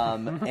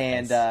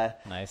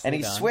 And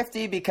he's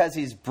Swifty because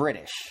he's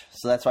British.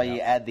 So that's why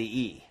you add the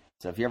E.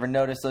 So if you ever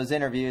notice those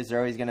interviews, they're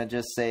always going to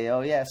just say, oh,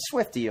 yeah,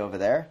 Swifty over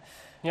there.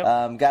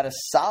 Yep. Got a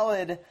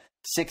solid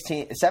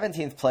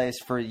 17th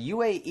place for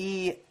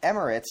UAE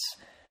Emirates.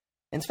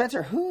 And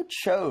Spencer, who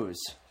chose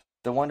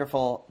the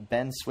wonderful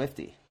Ben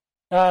Swifty?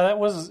 That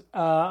was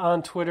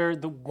on Twitter,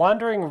 the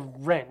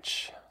Wandering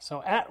Wrench.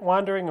 So at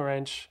Wandering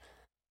Wrench,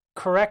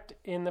 correct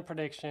in the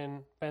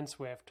prediction, Ben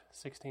Swift,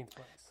 16th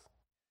place.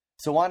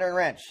 So Wandering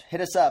Wrench, hit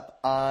us up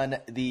on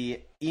the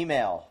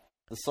email,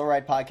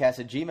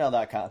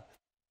 theslowridepodcast@gmail.com.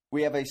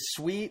 We have a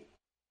sweet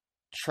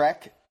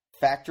Trek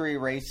Factory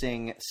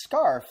Racing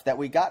scarf that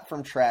we got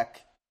from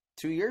Trek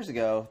 2 years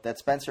ago that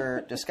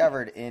Spencer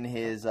discovered in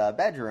his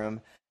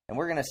bedroom. and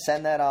we're going to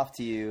send that off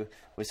to you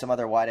with some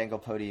other wide-angle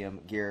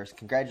podium gear.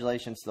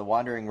 Congratulations to the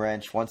Wandering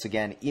Wrench. Once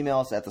again, email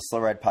us at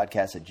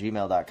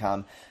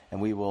theslowridepodcast@gmail.com, and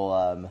we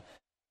will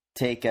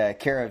take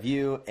care of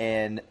you.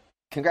 And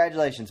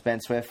congratulations,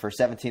 Ben Swift, for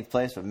 17th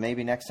place, but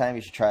maybe next time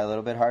you should try a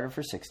little bit harder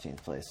for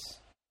 16th place.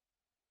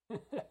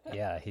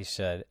 Yeah, he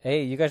should.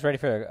 Hey, you guys ready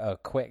for a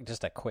quick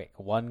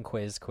one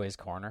quiz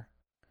corner?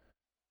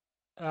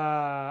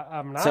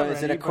 I'm not. So ready,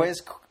 is it a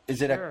quiz?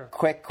 Is it a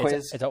quick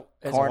quiz? It's a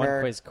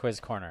corner? one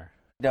quiz corner.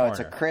 No, it's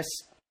a Chris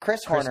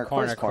Horner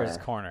quiz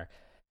corner.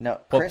 No,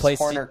 Chris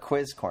Horner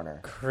quiz corner.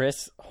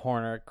 Chris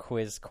Horner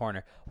quiz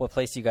corner. What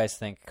place do you guys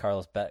think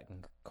Carlos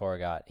Betancourt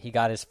got? He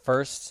got his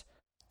first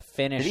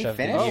finish of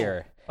the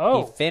year.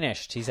 Oh. He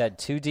finished. He's had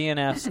 2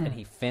 DNFs and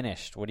he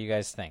finished. What do you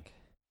guys think?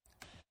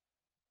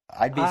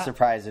 I'd be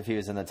surprised if he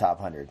was in the top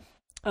 100.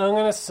 I'm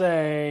going to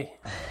say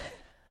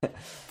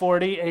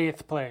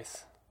 48th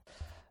place.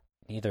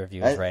 Neither of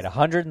you is right.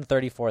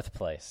 134th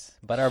place.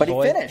 But our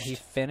boy, he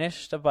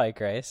finished a bike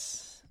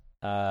race.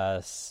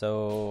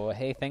 So,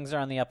 hey, things are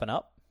on the up and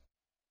up.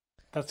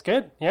 That's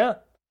good, yeah.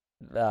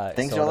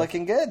 Things are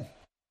looking good.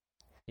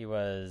 He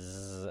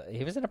was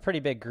in a pretty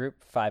big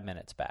group 5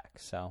 minutes back,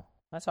 so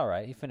that's all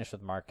right. He finished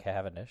with Mark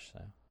Cavendish.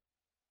 So.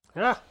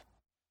 Yeah.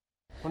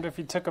 Wonder if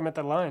he took him at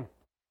the line.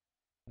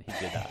 He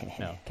did not.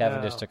 No,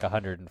 Cavendish took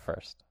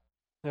 101st.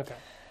 Okay.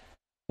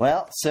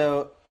 Well,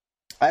 so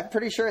I'm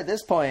pretty sure at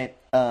this point,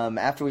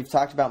 after we've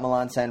talked about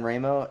Milan San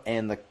Remo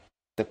and the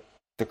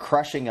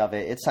crushing of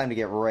it, it's time to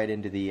get right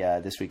into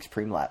the this week's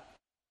Preem Lap.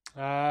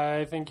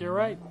 I think you're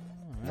right.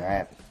 All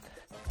right.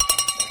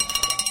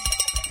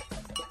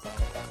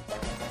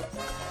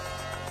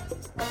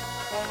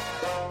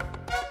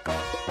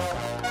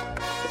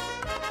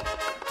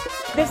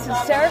 This is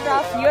Sarah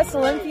Groff, U.S.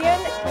 Olympian,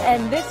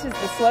 and this is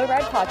the Slow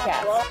Ride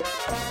Podcast.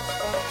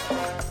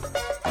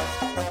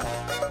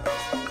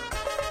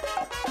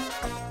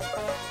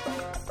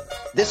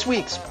 This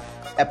week's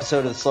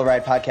episode of the Slow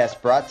Ride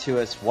Podcast brought to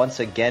us once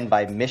again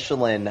by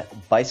Michelin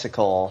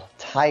Bicycle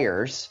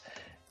Tires.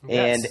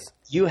 Yes. And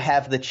you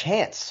have the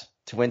chance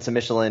to win some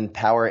Michelin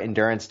Power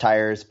Endurance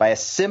tires by a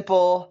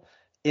simple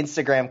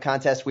Instagram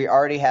contest. We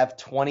already have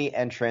 20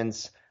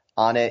 entrants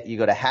on it. You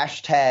go to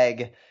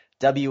hashtag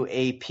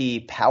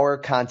WAP Power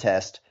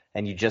Contest,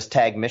 and you just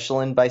tag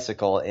Michelin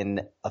Bicycle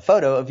in a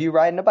photo of you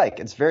riding a bike.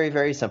 It's very,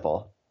 very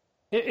simple.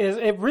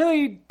 It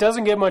really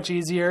doesn't get much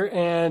easier,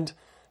 and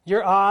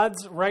your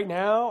odds right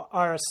now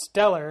are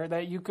stellar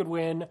that you could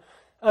win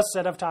a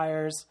set of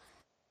tires.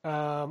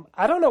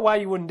 I don't know why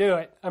you wouldn't do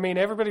it. I mean,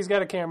 everybody's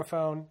got a camera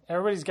phone.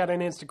 Everybody's got an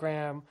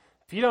Instagram.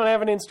 If you don't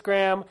have an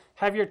Instagram,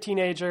 have your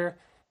teenager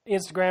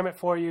Instagram it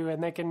for you,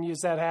 and they can use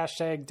that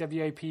hashtag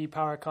WAP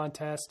Power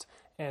Contest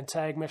and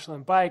tag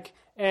Michelin Bike.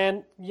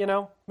 And, you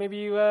know, maybe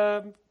you,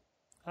 I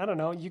don't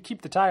know, you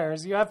keep the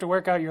tires. You have to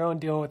work out your own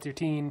deal with your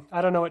teen.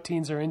 I don't know what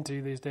teens are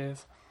into these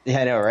days. Yeah,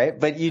 I know, right?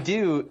 But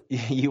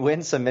you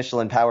win some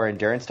Michelin Power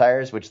Endurance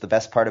tires, which the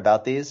best part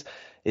about these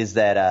is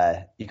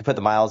that you can put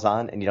the miles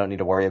on and you don't need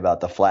to worry about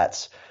the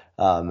flats.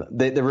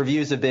 The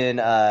reviews have been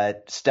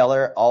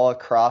stellar all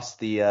across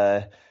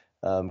the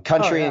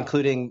country,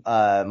 including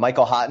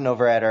Michael Houghton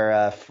over at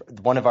our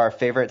one of our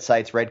favorite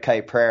sites, Red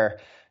Kite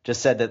Prayer,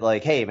 just said that,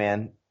 like, hey,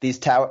 man, these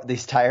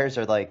tires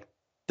are like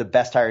the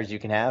best tires you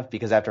can have,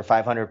 because after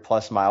 500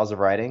 plus miles of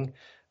riding,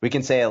 we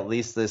can say at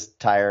least this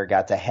tire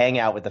got to hang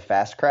out with the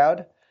fast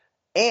crowd,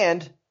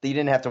 and you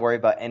didn't have to worry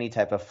about any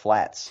type of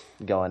flats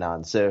going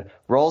on. So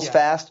rolls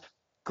fast,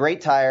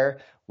 great tire.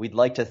 We'd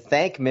like to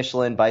thank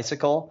Michelin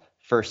Bicycle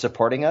for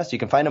supporting us. You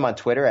can find them on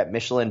Twitter at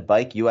Michelin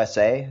Bike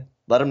USA.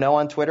 Let them know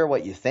on Twitter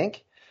what you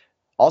think.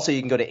 Also, you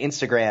can go to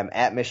Instagram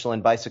at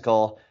Michelin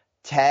Bicycle,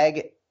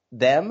 tag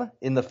them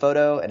in the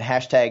photo, and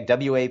hashtag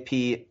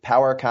WAP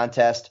Power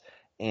Contest.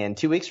 And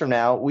 2 weeks from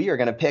now, we are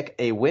going to pick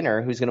a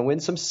winner who's going to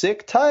win some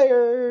sick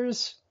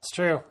tires. It's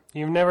true.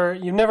 You've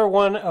never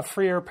won a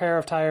freer pair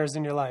of tires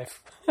in your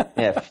life.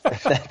 Yeah,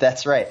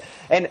 that's right.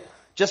 And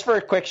just for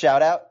a quick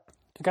shout out.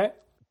 Okay.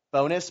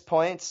 Bonus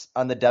points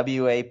on the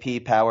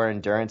WAP Power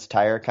Endurance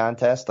Tire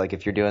Contest. Like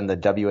if you're doing the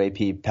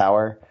WAP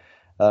Power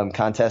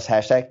contest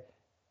hashtag,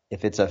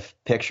 if it's a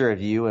picture of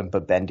you and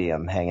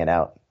Babendium hanging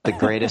out, the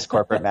greatest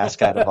corporate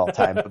mascot of all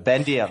time,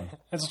 Babendium.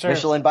 That's true.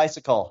 Michelin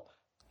Bicycle.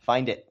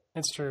 Find it.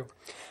 It's true.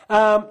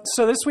 So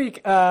this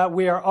week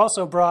we are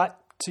also brought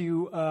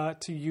to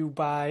you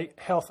by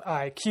Health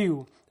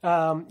IQ.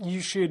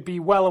 You should be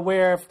well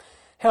aware of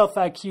Health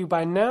IQ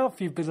by now if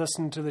you've been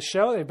listening to the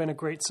show. They've been a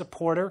great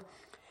supporter.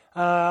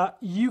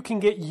 You can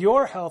get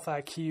your Health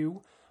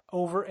IQ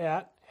over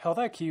at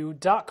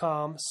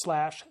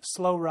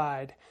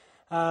healthiq.com/slowride.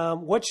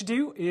 What you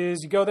do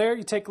is you go there,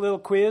 you take a little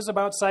quiz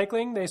about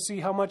cycling. They see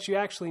how much you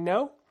actually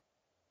know.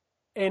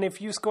 And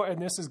if you score,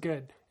 and this is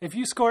good, if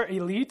you score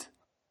elite,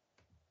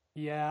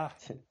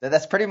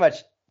 that's pretty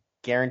much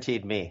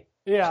guaranteed me.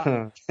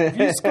 Yeah. If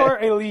you score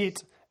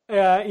elite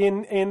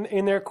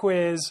in their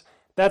quiz,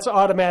 that's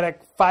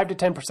automatic 5 to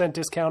 10%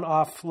 discount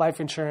off life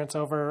insurance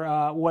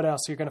over what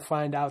else you're going to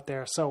find out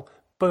there. So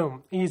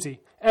Boom,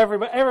 easy.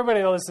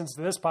 Everybody that listens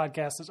to this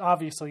podcast is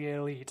obviously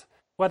elite.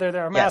 Whether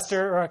they're a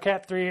master or a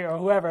Cat 3 or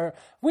whoever,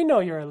 we know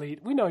you're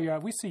elite. We know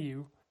we see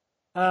you.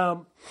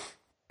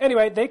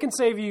 Anyway, they can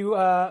save you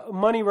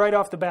money right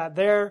off the bat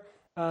there.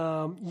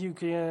 You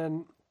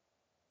can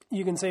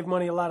save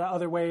money a lot of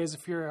other ways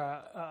if you're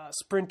a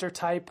sprinter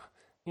type.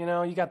 You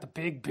know, you got the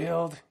big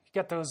build. You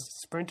got those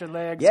sprinter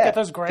legs. You got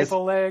those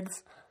grapple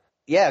legs.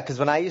 Yeah, because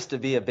when I used to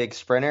be a big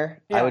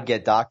sprinter, I would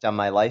get docked on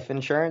my life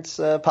insurance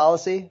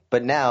policy.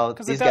 But now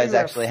these guys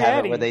actually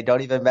have it where they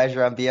don't even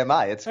measure on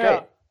BMI. It's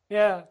great.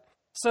 Yeah.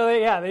 So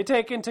they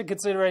take into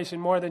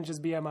consideration more than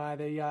just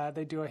BMI.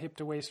 They do a hip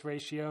to waist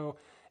ratio.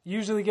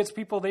 Usually gets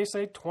people, they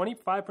say,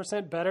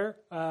 25% better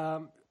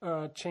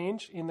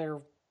change in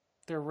their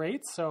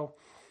rates. So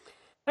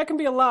that can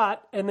be a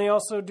lot. And they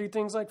also do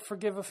things like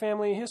forgive a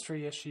family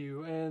history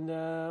issue and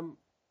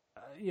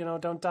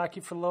don't dock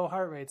you for low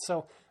heart rates.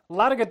 So a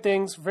lot of good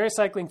things. Very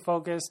cycling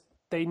focused.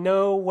 They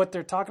know what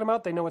they're talking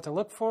about. They know what to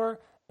look for.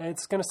 And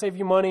it's going to save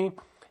you money.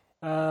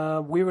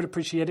 We would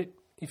appreciate it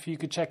if you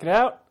could check it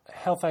out.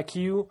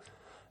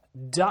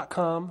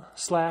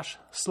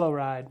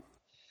 healthiq.com/slowride.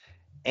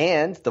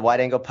 And the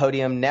Wide Angle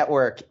Podium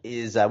Network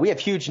is, we have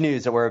huge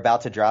news that we're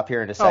about to drop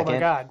here in a second. Oh my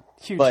God,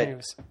 huge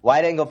news.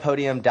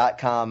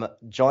 WideAnglePodium.com,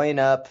 join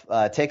up,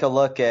 take a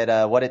look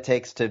at what it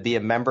takes to be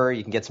a member.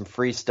 You can get some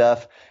free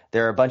stuff.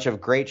 There are a bunch of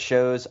great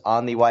shows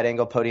on the Wide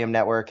Angle Podium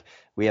Network.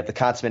 We have the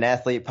Consummate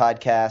Athlete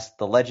podcast,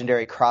 the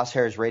legendary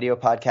Crosshairs Radio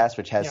podcast,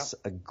 which has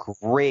a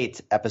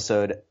great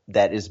episode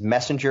that is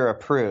Messenger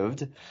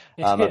approved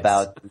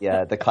about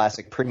the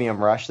classic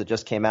Premium Rush that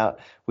just came out.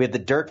 We have the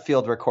Dirt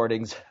Field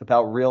recordings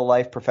about real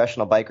life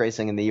professional bike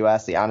racing in the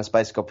U.S., the Honest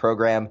Bicycle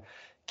program,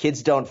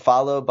 Kids Don't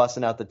Follow,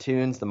 busting out the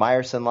tunes, the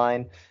Meyerson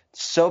line.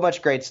 So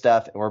much great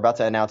stuff, and we're about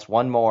to announce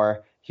one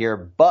more here,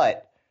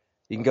 but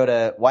you can go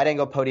to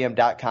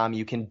wideanglepodium.com.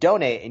 You can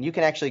donate, and you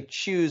can actually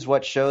choose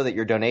what show that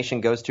your donation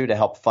goes to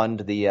help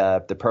fund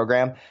the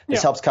program.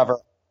 This helps cover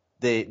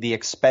the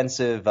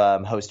expensive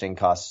hosting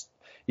costs.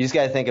 You just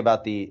got to think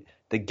about the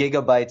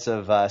gigabytes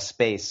of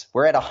space.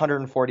 We're at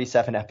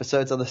 147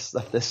 episodes of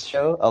this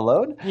show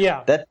alone.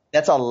 Yeah,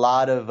 that's a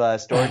lot of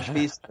storage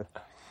fees.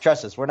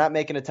 Trust us, we're not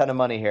making a ton of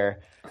money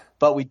here,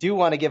 but we do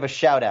want to give a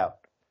shout out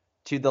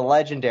to the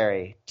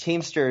legendary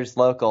Teamsters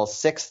Local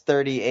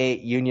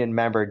 638 union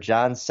member,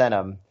 John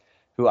Senham,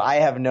 who I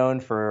have known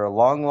for a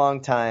long,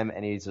 long time,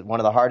 and he's one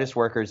of the hardest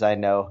workers I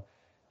know.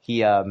 He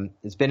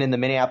has been in the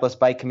Minneapolis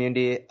bike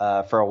community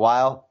for a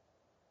while,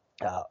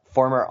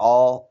 former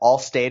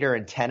all-stater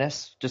in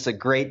tennis, just a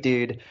great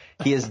dude.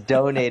 He has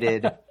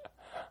donated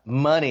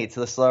money to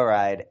the Slow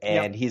Ride,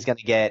 and he's going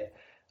to get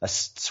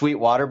sweet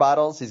water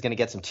bottles. He's going to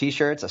get some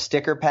T-shirts, a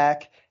sticker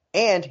pack,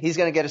 and he's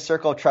going to get a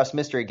Circle of Trust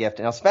mystery gift.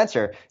 Now,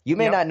 Spencer, you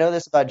may not know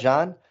this about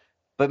John,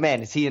 but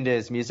man, is he into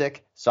his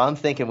music? So I'm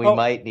thinking we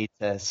might need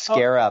to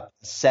scare up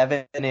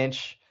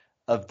 7-inch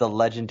of the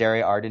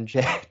legendary Arden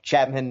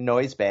Chapman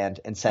Noise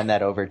Band and send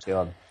that over to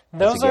him.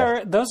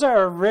 Those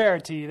are a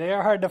rarity. They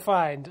are hard to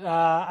find.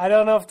 I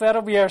don't know if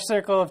that'll be our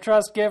Circle of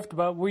Trust gift,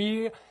 but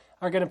we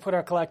are going to put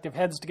our collective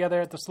heads together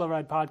at the Slow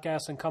Ride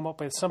Podcast and come up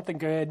with something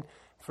good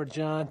for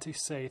John to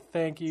say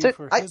thank you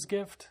for his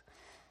gift.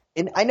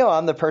 And I know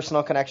I'm the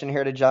personal connection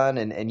here to John,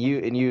 and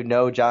you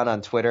know John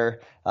on Twitter.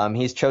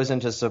 He's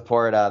chosen to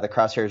support the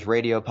Crosshairs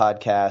Radio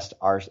podcast,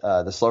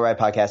 the Slow Ride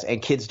podcast,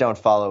 and Kids Don't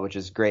Follow, which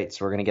is great.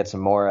 So we're going to get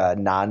some more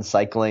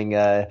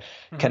non-cycling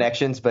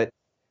connections. But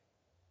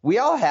we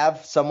all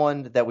have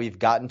someone that we've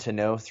gotten to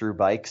know through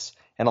bikes,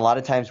 and a lot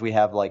of times we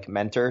have like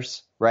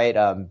mentors, right?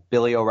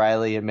 Billy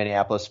O'Reilly in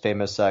Minneapolis,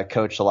 famous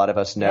coach. A lot of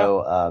us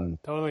know. Yeah,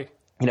 totally.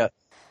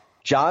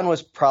 John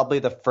was probably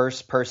the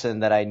first person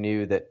that I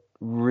knew that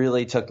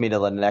really took me to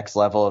the next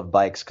level of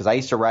bikes, because I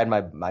used to ride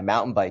my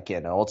mountain bike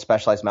an old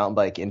Specialized mountain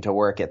bike into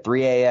work at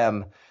 3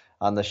 a.m.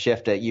 on the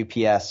shift at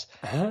UPS.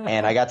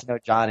 And I got to know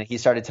John, and he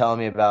started telling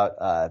me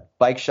about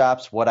bike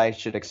shops, what I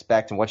should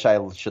expect and what I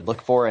should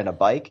look for in a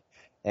bike,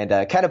 and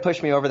kind of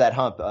pushed me over that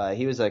hump.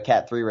 He was a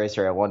Cat 3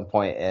 racer at one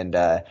point, and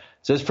so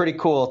it was pretty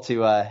cool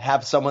to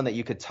have someone that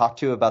you could talk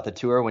to about the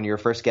tour when you were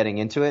first getting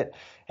into it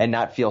and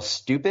not feel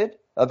stupid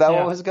about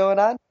what was going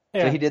on.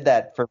 Yeah. So he did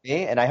that for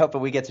me, and I hope that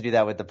we get to do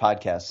that with the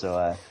podcast.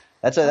 So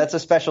that's a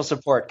special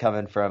support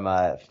coming from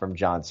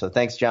John. So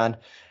thanks, John.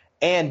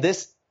 And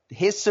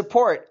his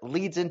support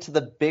leads into the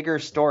bigger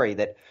story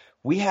that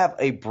we have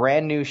a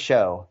brand new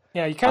show.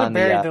 Yeah, you kind of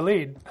buried the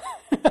lead.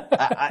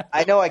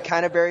 I know I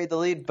kind of buried the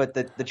lead, but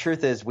the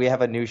truth is we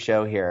have a new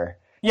show here.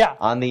 Yeah,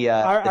 on the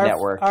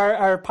network.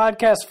 Our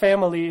podcast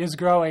family is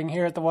growing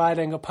here at the Wide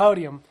Angle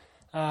Podium.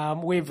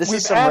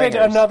 We've added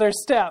another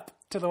step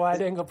to the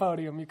Wide Angle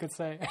Podium, you could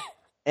say.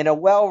 And a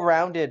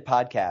well-rounded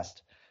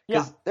podcast,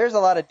 because there's a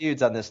lot of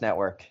dudes on this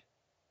network,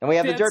 and we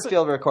have the Dirt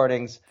Field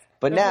recordings,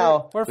 but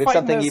now we have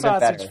something even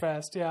better.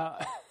 Fest,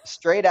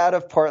 Straight out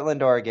of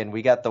Portland, Oregon,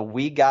 we got the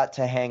We Got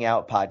to Hang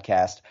Out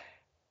podcast.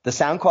 The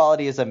sound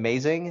quality is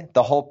amazing.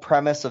 The whole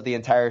premise of the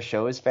entire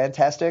show is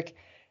fantastic,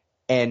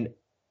 and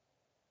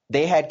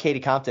they had Katie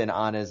Compton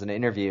on as an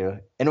interview,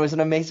 and it was an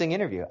amazing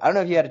interview. I don't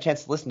know if you had a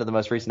chance to listen to the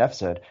most recent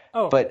episode.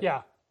 Oh, but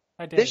yeah,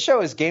 I did. This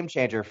show is game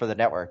changer for the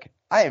network.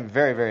 I am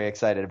very, very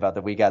excited about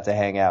that we got to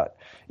hang out.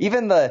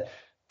 Even the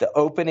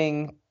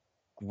opening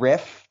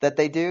riff that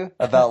they do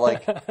about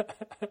like,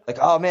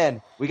 oh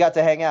man, we got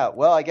to hang out.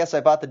 Well, I guess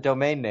I bought the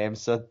domain name,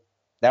 so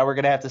now we're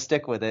going to have to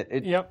stick with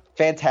it. Yep.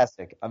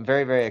 Fantastic. I'm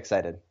very, very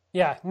excited.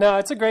 Yeah, no,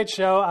 it's a great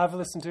show. I've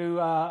listened to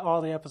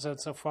all the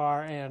episodes so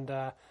far, and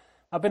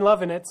I've been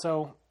loving it.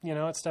 So,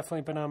 it's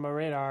definitely been on my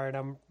radar, and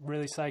I'm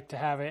really psyched to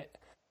have it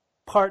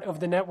part of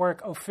the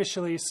network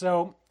officially.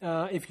 So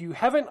if you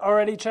haven't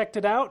already checked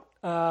it out,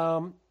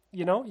 you're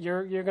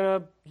going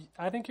to,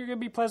 I think you're going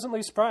to be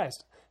pleasantly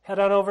surprised. Head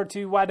on over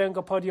to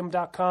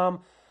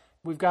wideanglepodium.com.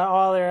 We've got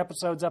all their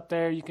episodes up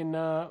there. You can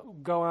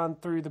go on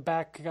through the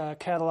back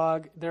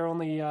catalog. They're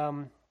only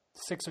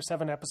 6 or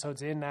 7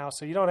 episodes in now,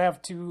 so you're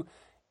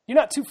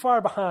not too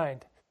far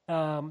behind.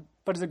 But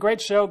it's a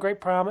great show,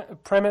 great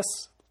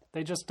premise.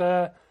 They just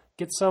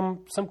get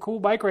some cool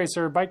bike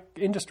racer, bike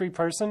industry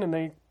person, and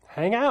they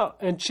hang out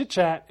and chit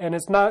chat. And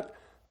it's not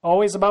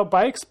always about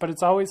bikes, but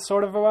it's always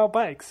sort of about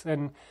bikes,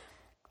 and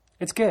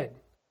it's good.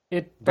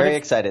 Very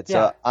excited.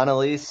 Yeah. So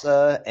Annalise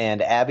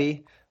and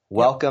Abby,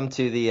 welcome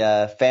to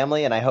the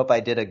family, and I hope I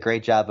did a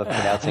great job of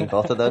pronouncing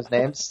both of those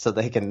names so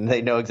they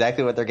know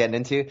exactly what they're getting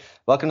into.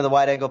 Welcome to the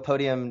Wide Angle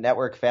Podium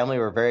Network family.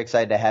 We're very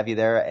excited to have you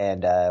there,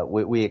 and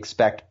we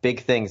expect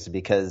big things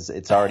because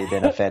it's already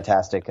been a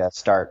fantastic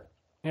start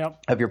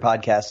of your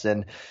podcast.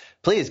 And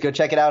please go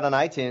check it out on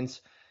iTunes.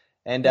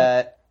 And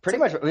pretty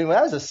much, that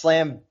was a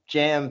slam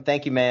jam.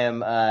 Thank you,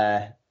 ma'am.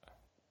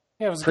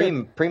 It was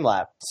Preem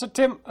lap. So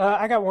Tim,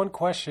 I got one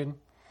question.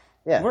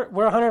 Yeah, we're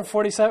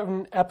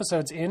 147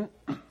 episodes in.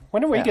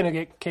 When are we going to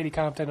get Katie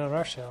Compton on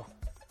our show?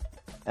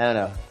 I don't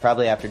know.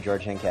 Probably after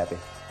George Hincapie.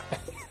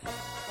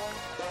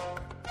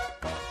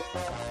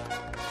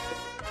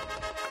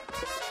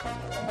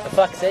 For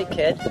fuck's sake,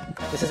 kid.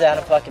 This is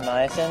Adam fucking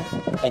Myosin,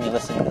 and you're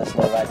listening to the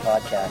Slow Ride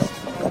Podcast.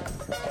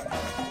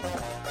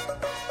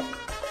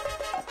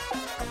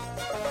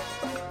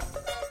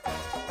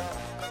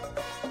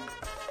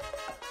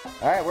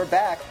 All right, we're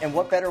back, and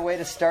what better way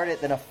to start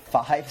it than a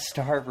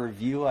 5-star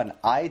review on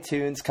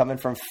iTunes coming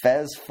from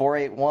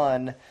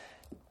Fez481,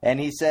 and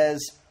he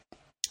says,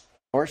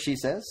 or she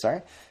says,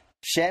 sorry,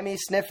 chamois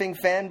sniffing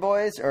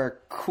fanboys or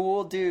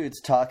cool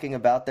dudes talking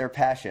about their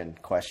passion, ?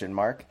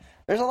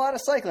 There's a lot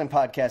of cycling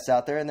podcasts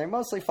out there, and they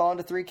mostly fall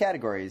into 3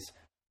 categories: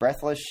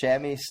 breathless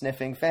chamois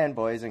sniffing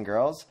fanboys and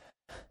girls,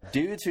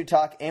 dudes who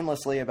talk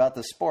aimlessly about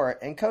the sport,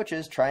 and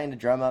coaches trying to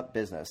drum up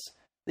business.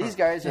 These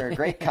guys are a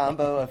great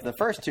combo of the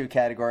first 2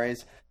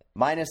 categories,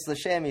 minus the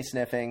chamois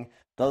sniffing,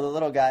 though the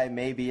little guy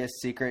may be a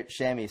secret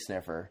chamois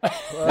sniffer.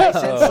 Nice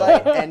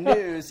insight and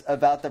news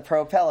about the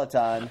pro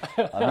peloton,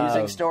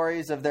 amusing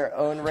stories of their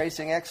own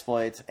racing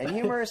exploits, and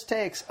humorous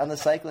takes on the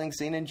cycling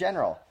scene in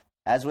general.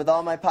 As with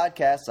all my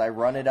podcasts, I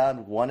run it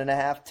on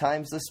 1.5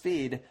 times the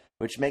speed,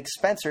 which makes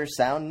Spencer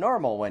sound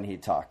normal when he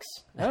talks.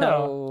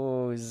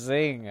 Oh,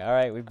 zing. All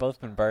right, we've both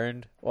been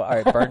burned. Well,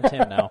 all right, burned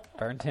him now.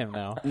 Burned him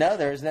now. No,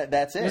 there's no,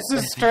 that's it.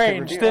 This is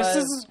strange. This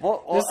is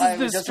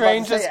the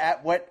strangest.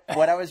 What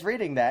I was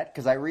reading that,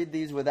 because I read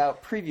these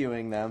without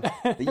previewing them,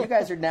 that you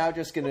guys are now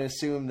just going to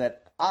assume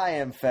that I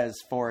am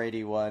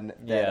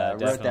Fez481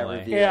 that wrote that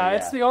review. Yeah,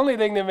 it's the only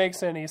thing that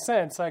makes any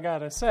sense, I got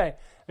to say.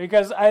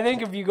 Because I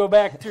think if you go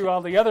back through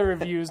all the other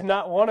reviews,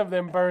 not one of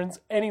them burns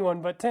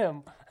anyone but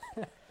Tim.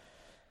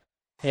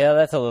 Yeah,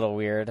 that's a little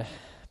weird,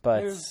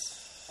 but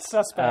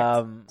suspect.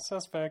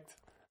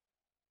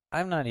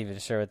 I'm not even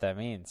sure what that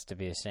means to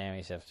be a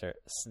chamois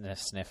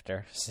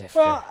snifter.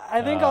 Well,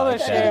 I think all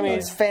those chamois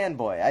means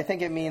fanboy. I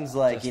think it means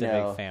like just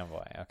a big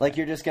fanboy. Okay. Like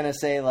you're just gonna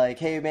say like,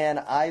 "Hey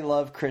man, I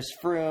love Chris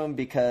Froome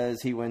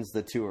because he wins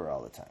the Tour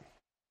all the time."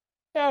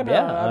 Yeah,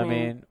 no, I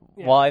mean,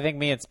 well, I think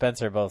me and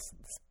Spencer both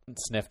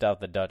sniffed out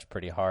the Dutch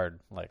pretty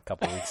hard like a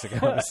couple weeks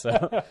ago.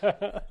 So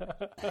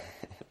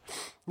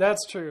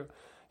that's true.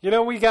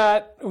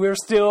 We're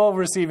still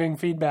receiving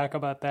feedback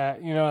about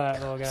that. You know that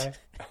little guy.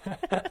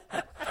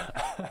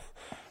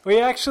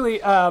 We actually,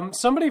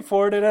 somebody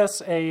forwarded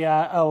us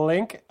a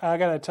link I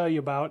got to tell you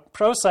about.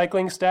 Pro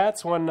Cycling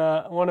Stats,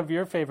 one of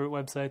your favorite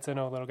websites, I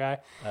know, little guy.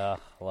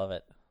 Love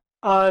it.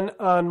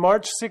 On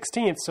March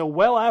 16th, so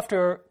well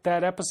after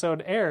that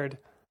episode aired,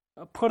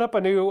 put up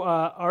a new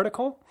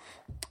article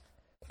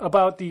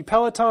about the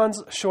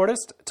Peloton's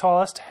shortest,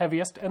 tallest,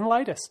 heaviest, and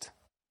lightest.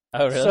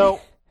 Oh, really? So,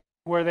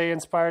 were they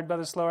inspired by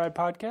the Slow Ride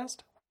podcast?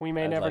 We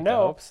may never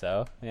know. I hope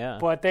so, yeah.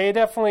 But they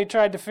definitely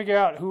tried to figure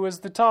out who was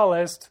the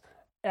tallest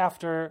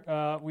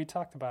after we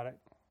talked about it.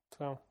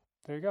 So,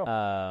 there you go.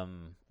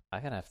 I'm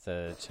going to have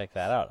to check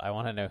that out. I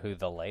want to know who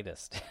the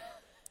latest.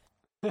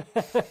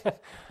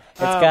 It's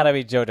got to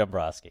be Joe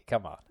Dombrowski.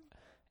 Come on.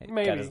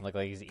 Maybe. Guy doesn't look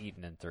like he's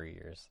eaten in 3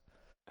 years.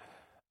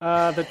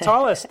 The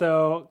tallest,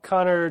 though,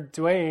 Connor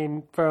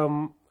Duane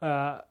from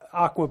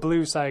Aqua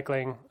Blue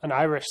Cycling, an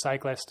Irish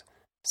cyclist.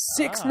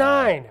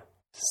 6'9".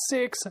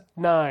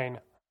 6'9".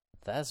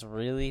 That's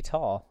really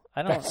tall.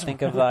 I don't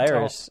think of the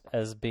Irish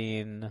as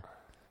being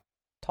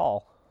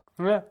tall.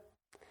 Yeah.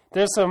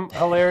 There's some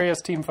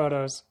hilarious team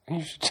photos.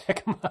 You should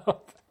check them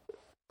out.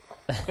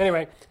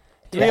 Anyway,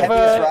 do The you have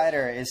heaviest a...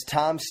 rider is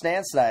Tom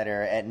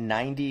Stansnyder at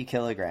 90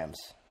 kilograms,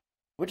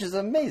 which is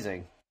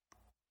amazing.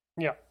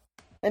 Yeah.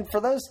 And for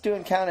those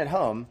doing count at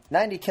home,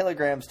 90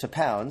 kilograms to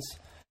pounds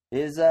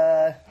is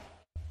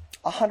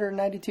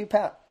 192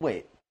 pounds.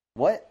 Wait,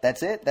 what?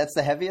 That's it? That's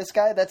the heaviest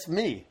guy? That's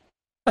me.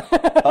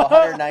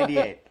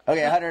 198.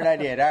 Okay,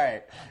 198.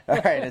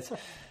 All right.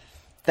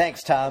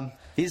 Thanks, Tom.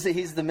 He's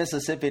the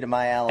Mississippi to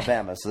my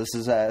Alabama. So this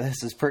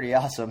is pretty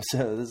awesome.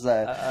 So this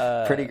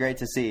is pretty great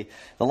to see.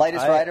 The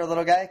lightest rider,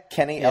 little guy,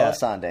 Kenny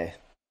Elisande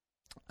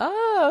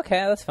Oh, okay,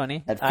 that's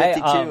funny. at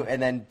 52,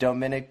 and then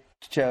Domenico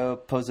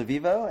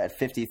Pozzovivo at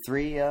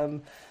 53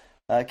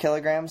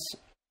 kilograms.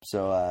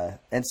 So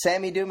and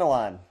Sammy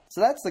Dumoulin.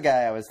 So that's the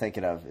guy I was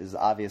thinking of. Is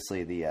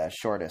obviously the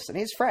shortest, and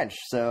he's French.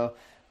 So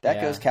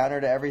that goes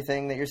counter to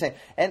everything that you're saying.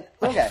 And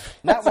look,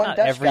 not one not Dutch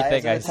guy is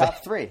everything in I the top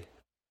say. 3.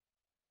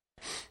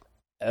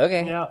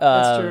 Okay. Yeah,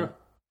 that's true.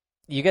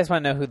 You guys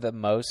want to know who the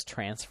most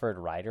transferred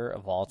rider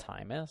of all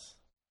time is?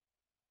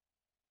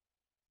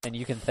 And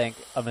you can thank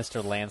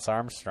Mr. Lance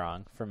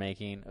Armstrong for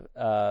making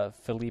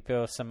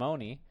Filippo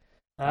Simoni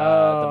the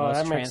most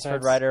that makes transferred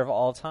sense. rider of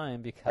all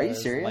time. Because Are you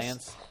serious?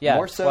 Lance, yeah,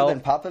 More so 12,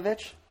 than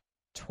Popovich?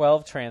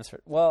 12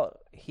 transferred. Well,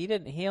 he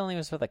didn't. He only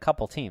was with a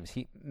couple teams.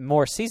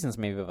 More seasons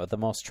maybe, but the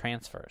most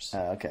transfers.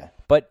 Oh, okay.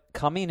 But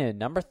coming in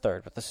number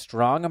 3rd with a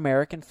strong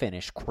American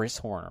finish, Chris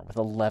Horner with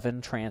 11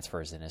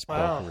 transfers in his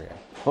pro career.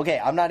 Okay,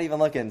 I'm not even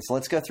looking. So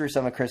let's go through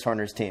some of Chris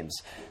Horner's teams.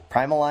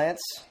 Prime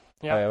Alliance.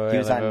 Yeah. He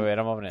was on. Wait,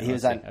 I'm opening it. He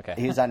was Let's on. see.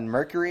 Okay. He was on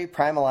Mercury,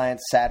 Prime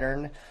Alliance,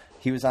 Saturn.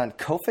 He was on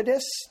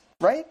Cofidis,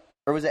 right?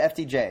 Or was it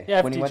FDJ?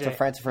 Yeah, when he went to FDJ.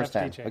 France the first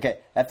time. FDJ. Okay,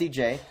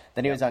 FDJ.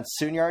 Then he was on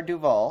Sunyard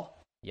Duval.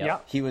 Yep. Yeah.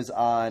 He was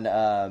on.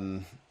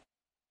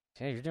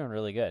 Yeah, you're doing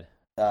really good.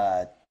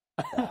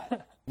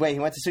 Wait, he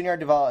went to Sunyard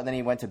Duval, and then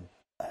he went to.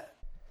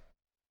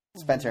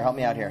 Spencer, help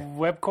me out here.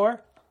 Webcore?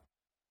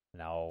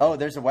 No. Oh,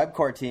 there's a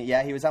Webcore team.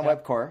 Yeah, he was on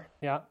Webcore.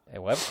 Yeah. Hey,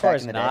 Webcore back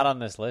is in the not day. on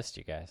this list,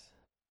 you guys.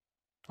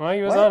 Well,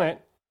 he was What? on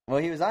it. Well,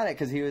 he was on it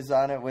because he was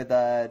on it with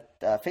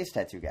face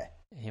tattoo guy.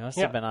 He must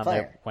Yeah, have been on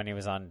player. there when he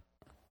was on,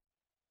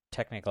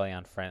 technically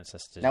on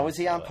Francis. Now, was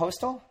he on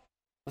Postal?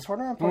 Was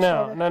Horner on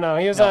Postal? No.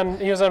 He was No.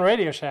 on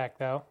Radio Shack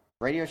though.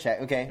 Radio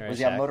Shack. Okay. Radio Was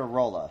he on Shack.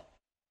 Motorola?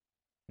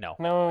 No.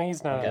 No,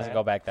 he's not. He on doesn't it.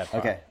 go back that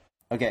far.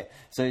 Okay.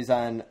 So he's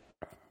on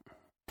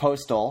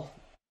Postal,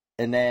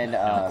 and then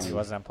No, he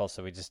wasn't on Pulse,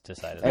 so we just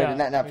decided. Yeah.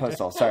 not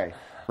Postal. Sorry,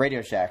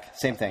 Radio Shack.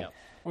 Same thing. Yep.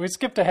 We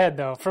skipped ahead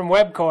though from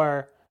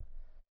Webcore.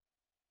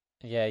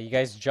 Yeah, you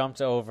guys jumped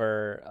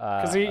over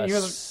 'Cause he a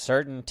was-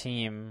 certain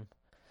team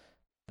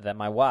that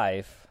my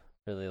wife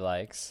really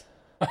likes.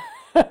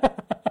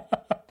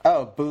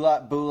 Oh,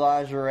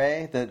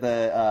 Boulangerie,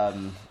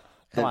 the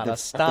Come on, the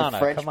Astana.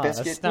 French Come on,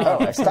 biscuit. Astana. Oh,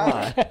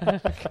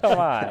 Astana. Come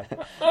on.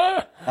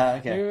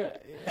 Okay,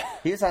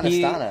 he was on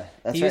He, Astana.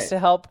 That's he right. used to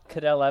help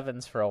Cadell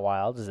Evans for a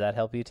while. Does that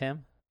help you,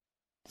 Tim?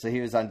 So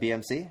he was on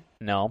BMC.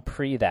 No,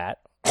 pre that.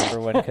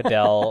 Remember when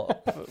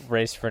Cadell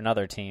raced for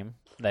another team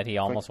that he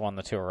almost won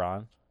the tour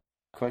on?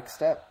 Quick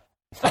Step.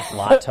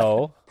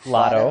 Lotto.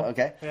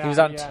 Okay. He was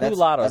on two That's-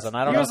 Lottos, and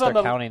I don't He know was if on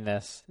they're the, counting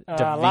this.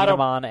 Lotto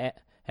Devinamon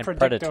and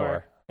Predictor.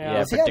 Predator. Yeah.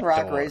 Was he on Rock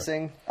Predictor.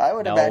 Racing? I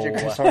would No. imagine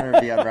Chris Horner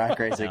would be on Rock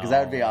Racing because that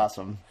would be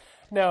awesome.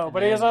 No,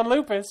 but he was on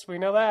Lupus. We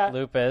know that.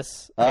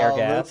 Lupus, Oh,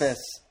 Airgas, Lupus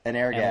and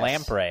Airgas. and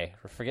Lamprey.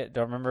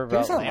 Don't remember He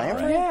was about on Lamprey?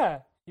 Lamprey? Yeah,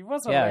 he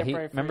was on Yeah, Lamprey.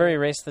 for remember he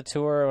years. raced the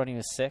tour when he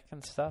was sick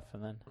and stuff,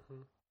 and then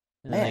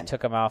they Man.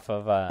 took him off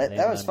of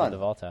that was fun. the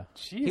Volta.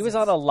 He Jesus. was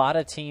on a lot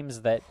of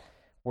teams that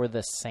were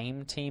the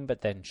same team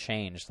but then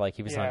changed. Like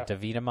he was Yeah. on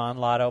Davitamon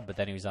Lotto, but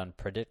then he was on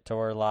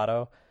Predictor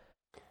Lotto,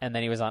 and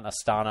then he was on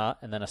Astana,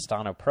 and then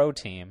Astana Pro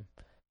Team,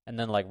 and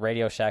then like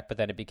Radio Shack, but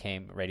then it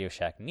became Radio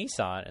Shack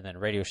Nissan, and then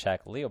Radio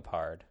Shack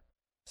Leopard.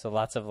 So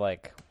lots of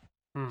like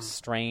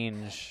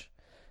strange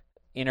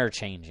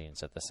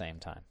interchangings at the same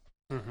time.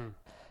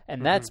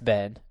 And that's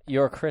been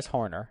your Chris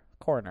Horner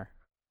corner.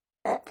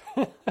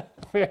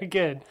 Very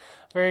good.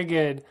 Very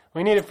good.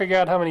 We need to figure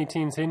out how many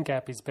teams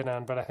Hincap he's been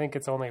on, but I think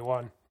it's only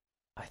one.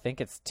 I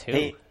think it's 2.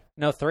 Hey,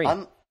 No, 3.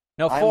 I'm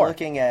 4.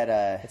 looking at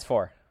It's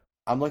 4.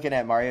 I'm looking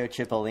at Mario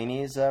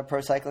Cipollini's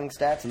pro cycling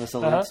stats, and this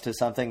alludes to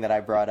something that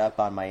I brought up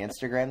on my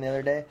Instagram the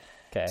other day.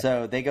 Okay.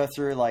 So they go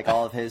through like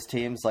all of his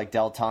teams, like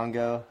Del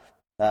Tongo.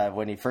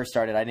 When he first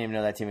started, I didn't even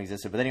know that team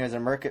existed. But then he was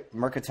in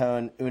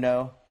Mercatone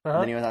Uno,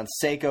 and then he was on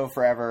Seiko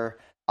forever,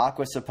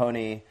 Aqua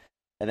Saponi,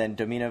 and then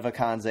Domino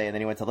Vacanze, and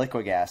then he went to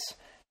Liquigas.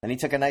 Then he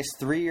took a nice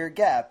 3-year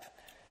gap,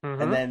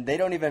 and then they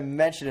don't even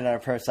mention it on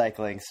Pro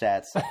Cycling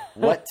Stats.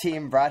 What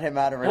team brought him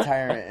out of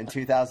retirement in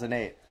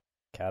 2008?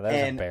 God, that's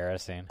and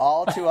embarrassing.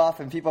 All too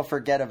often, people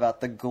forget about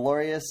the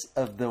glorious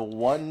of the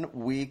 1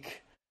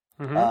 week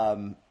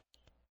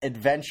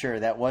adventure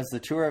that was the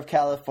Tour of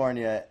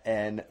California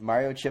and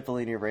Mario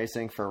Cipollini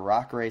racing for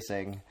Rock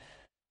Racing,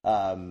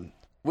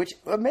 which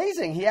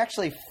amazing. He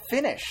actually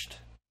finished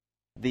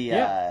the.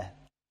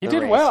 He the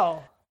did race.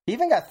 well. He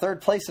even got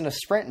 3rd place in a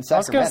sprint in I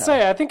was Sacramento. going to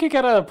say, I think he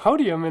got on a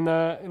podium in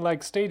the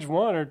like stage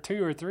 1 or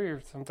 2 or 3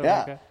 or something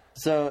like Yeah. that.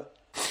 So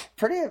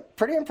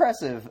pretty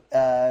impressive.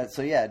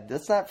 So yeah,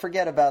 let's not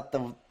forget about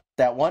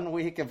that 1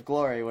 week of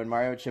glory when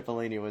Mario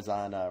Cipollini was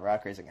on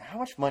Rock Racing. How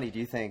much money do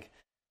you think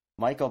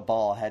Michael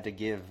Ball had to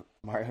give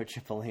Mario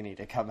Cipollini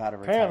to come out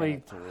of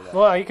retirement? Apparently,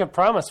 well, he could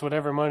promise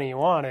whatever money he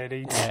wanted.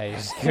 He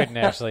just couldn't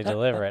actually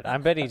deliver it. I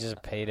bet he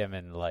just paid him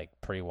in like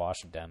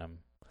pre-washed denim.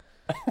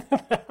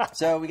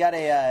 So we got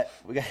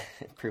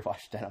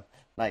pre-washed denim.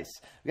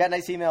 Nice. We got a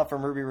nice email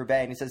from Ruby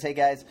Roubaix, and he says, "Hey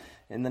guys,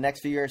 in the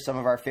next few years, some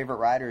of our favorite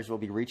riders will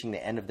be reaching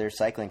the end of their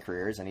cycling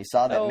careers." And he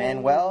saw that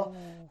Manuel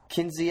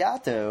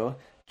Quinziato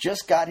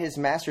just got his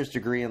master's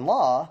degree in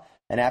law,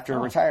 and after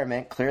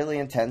retirement, clearly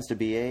intends to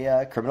be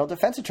a criminal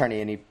defense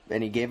attorney.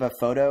 And he gave a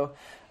photo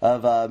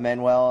of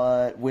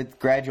Manuel with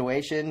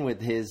graduation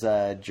with his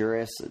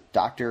Juris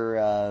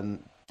Doctor,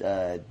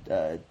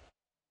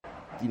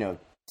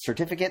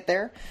 certificate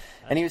there.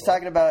 And he was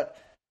talking about.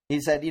 He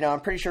said,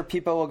 "I'm pretty sure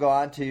Pipo will go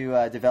on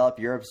to develop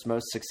Europe's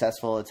most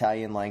successful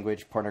Italian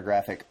language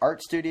pornographic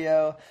art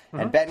studio,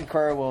 and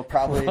Betancourt will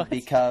probably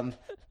become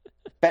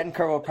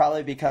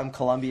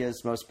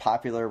Colombia's most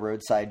popular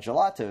roadside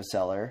gelato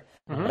seller.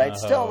 But I'd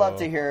still love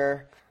to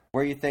hear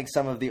where you think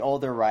some of the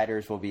older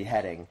riders will be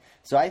heading."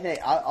 So I think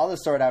I'll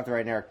just throw it out there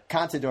right now.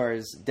 Contador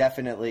is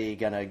definitely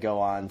going to go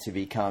on to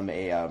become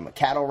a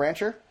cattle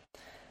rancher.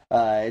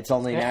 It's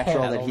only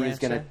natural that he's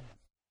going to.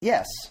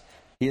 Yes.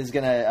 He is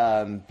going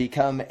to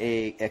become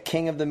a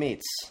king of the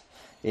meats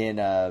in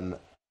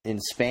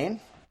Spain.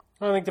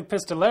 I think the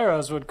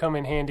Pistoleros would come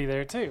in handy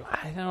there too.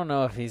 I don't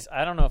know if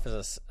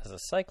as a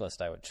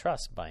cyclist I would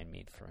trust buying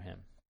meat from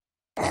him.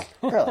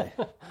 Really?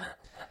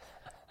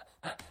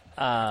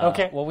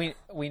 Okay. Well,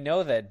 we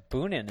know that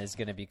Boonen is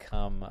going to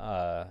become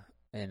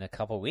in a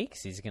couple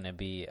weeks. He's going to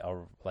be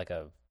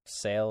a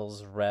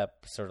sales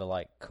rep, sort of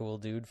like cool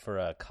dude for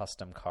a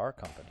custom car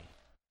company.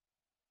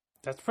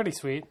 That's pretty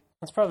sweet.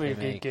 That's probably a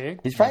good gig.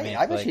 He's probably.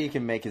 I bet he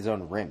can make his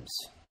own rims.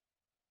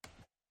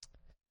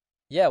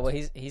 Yeah, well,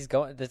 he's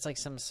going. That's like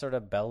some sort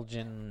of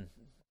Belgian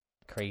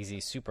crazy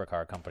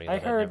supercar company. That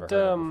I've never heard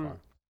of before.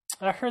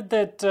 I heard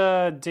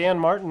that Dan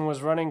Martin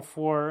was running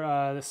for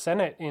the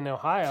Senate in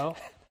Ohio,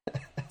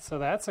 so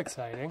that's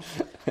exciting.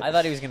 I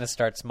thought he was going to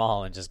start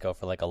small and just go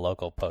for like a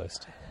local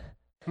post.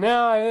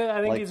 No,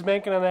 I think he's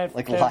banking on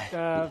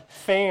that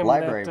fame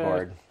library that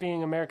board.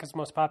 Being America's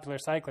most popular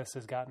cyclist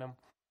has gotten him.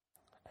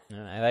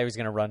 I thought he was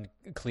going to run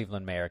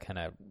Cleveland mayor, kind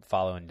of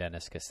following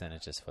Dennis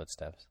Kucinich's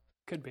footsteps.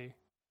 Could be.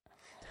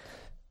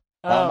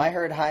 I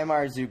heard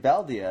Heimar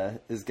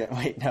Zubeldia is going.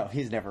 Wait, no,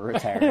 he's never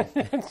retired.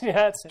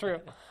 Yeah, it's true.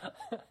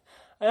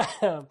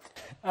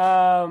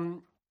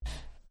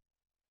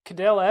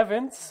 Cadell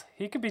Evans,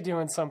 he could be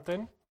doing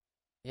something.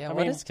 Yeah,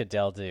 what does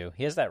Cadell do?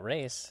 He has that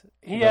race.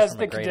 He has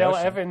the Cadell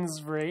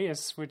Evans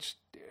race, which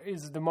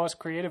is the most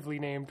creatively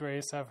named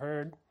race I've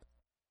heard.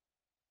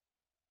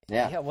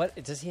 Yeah.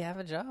 What does he have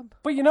a job?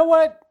 But you know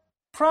what?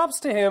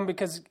 Props to him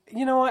because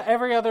you know what?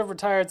 Every other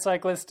retired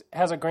cyclist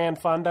has a Gran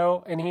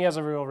Fondo, and he has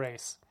a real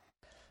race.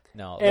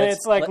 No, and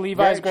it's like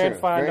Levi's Gran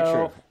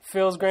Fondo,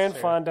 Phil's Gran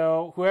That's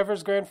Fondo,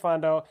 whoever's Gran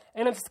Fondo,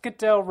 and it's the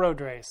Cadell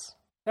Road Race.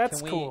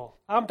 That's cool.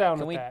 I'm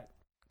down with that.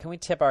 Can we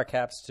tip our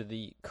caps to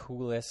the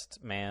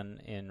coolest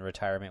man in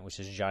retirement, which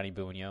is Johnny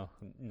Bugno?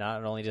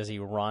 Not only does he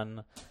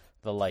run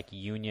the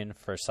union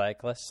for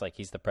cyclists, like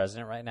he's the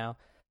president right now,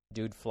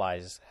 dude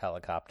flies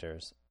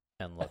helicopters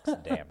and looks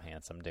damn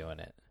handsome doing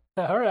it.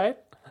 All right.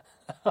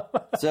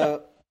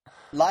 So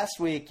last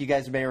week, you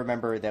guys may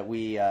remember that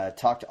we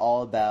talked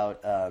all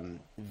about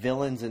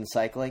villains in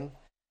cycling.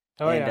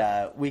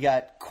 We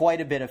got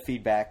quite a bit of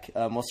feedback.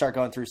 We'll start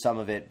going through some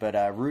of it, but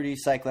Rudy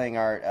Cycling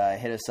Art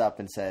hit us up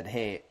and said,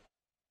 "Hey,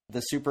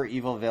 the super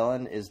evil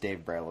villain is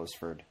Dave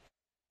Brailsford."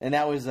 And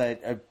that was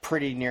a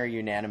pretty near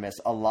unanimous.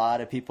 A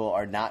lot of people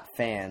are not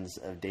fans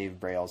of Dave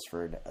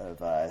Brailsford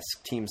of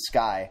Team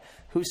Sky,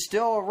 who's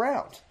still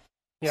around.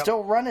 Yep.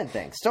 Still running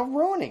things, still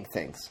ruining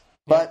things.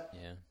 But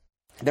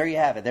there you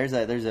have it. There's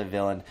a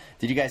villain.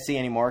 Did you guys see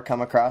any more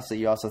come across that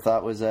you also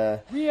thought was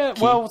key?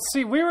 Well,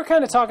 see, we were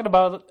kind of talking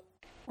about.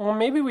 Well,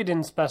 maybe we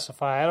didn't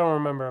specify. I don't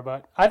remember,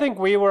 but I think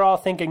we were all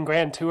thinking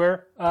Grand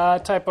Tour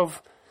type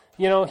of,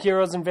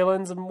 heroes and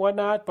villains and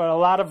whatnot. But a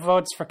lot of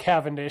votes for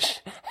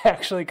Cavendish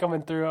actually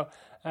coming through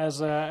as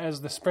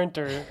the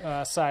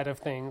sprinter side of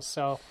things.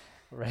 So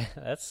right,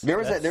 there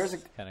was a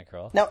kind of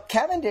cruel. Now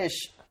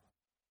Cavendish,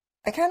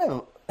 I kind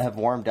of have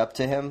warmed up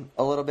to him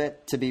a little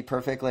bit, to be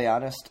perfectly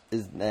honest.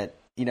 Is that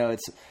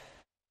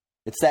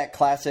it's that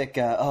classic,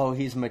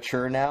 he's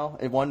mature now.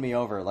 It won me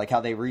over, like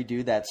how they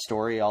redo that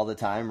story all the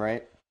time,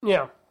 right?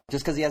 Yeah.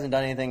 Just because he hasn't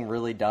done anything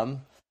really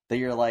dumb, that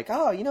you're like,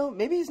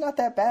 maybe he's not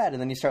that bad.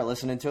 And then you start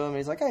listening to him, and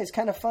he's like, he's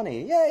kind of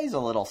funny. Yeah, he's a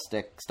little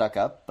stuck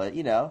up, but,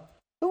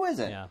 who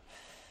isn't? Yeah.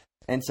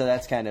 And so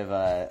that's kind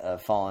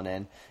of fallen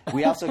in.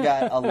 We also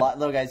got a lot,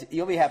 little guys,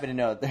 you'll be happy to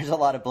know, there's a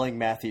lot of Bling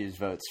Matthews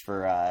votes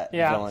for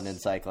villain in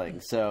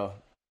cycling. So,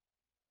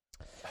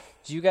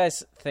 do you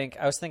guys think,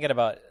 I was thinking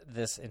about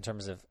this in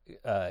terms of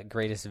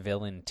greatest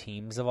villain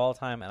teams of all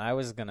time, and I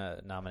was going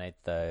to nominate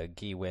the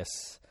Guy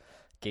Wiss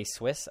Gay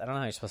Swiss. I don't know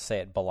how you're supposed to say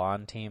it.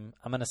 Ballon team.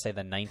 I'm going to say the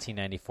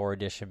 1994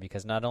 edition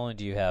because not only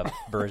do you have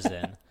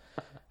Berzin,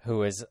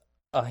 who is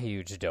a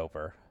huge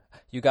doper,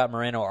 you got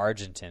Moreno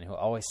Argentin, who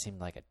always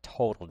seemed like a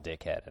total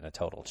dickhead and a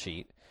total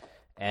cheat.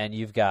 And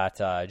you've got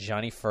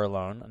Johnny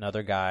Furlone,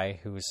 another guy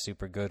who is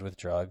super good with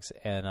drugs,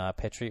 and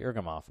Petri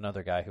Ergamov,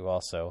 another guy who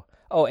also...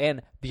 Oh,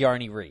 and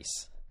Bjarni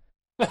Reese.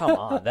 Come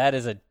on, that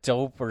is a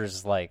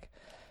doper's, like...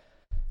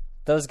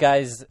 Those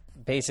guys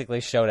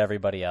basically showed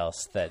everybody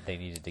else that they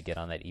needed to get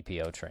on that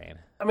EPO train.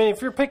 I mean,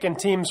 if you're picking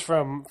teams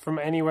from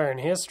anywhere in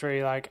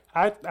history, like,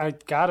 I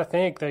gotta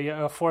think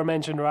the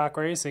aforementioned Rock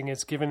Racing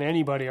is giving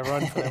anybody a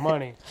run for their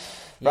money.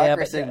 Rock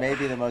Racing may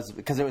be the most...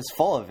 Because it was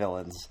full of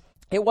villains.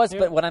 It was,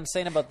 but what I'm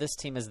saying about this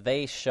team is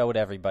they showed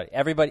everybody.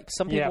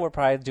 Some people were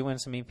probably doing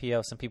some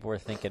EPO. Some people were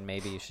thinking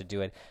maybe you should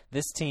do it.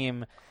 This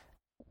team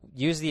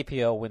used the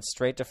EPO, went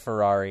straight to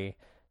Ferrari.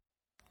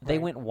 They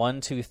went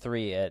 1, 2,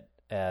 3 at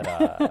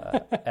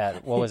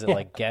what was it,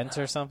 like Ghent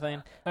or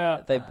something?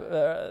 They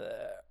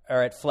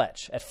or at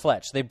Fletch. At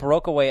Fletch, they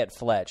broke away at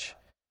Fletch,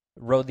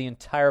 rode the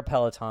entire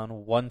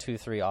peloton 1, 2,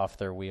 3 off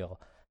their wheel.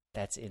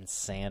 That's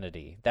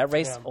insanity. That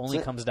race only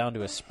comes down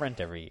to a sprint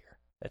every year.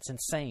 That's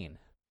insane.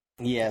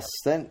 Yes,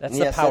 that's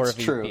the power of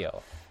true.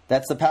 EPO.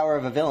 That's the power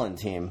of a villain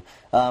team.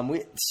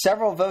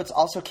 Several votes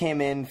also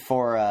came in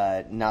for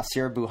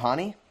Nasir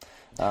Buhani,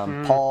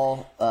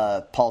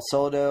 Paul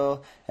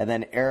Soldo, and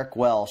then Eric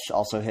Welsh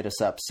also hit us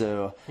up.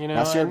 So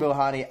Nasir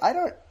Buhani,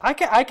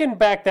 I can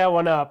back that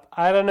one up.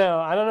 I don't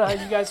know how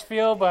you guys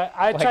feel, but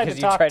I tried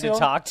to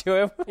talk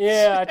to him.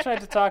 Yeah, I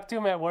tried to talk to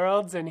him at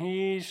Worlds, and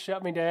he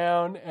shut me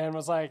down and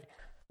was like,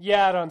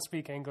 "Yeah, I don't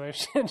speak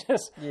English," and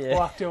just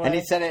walked away. And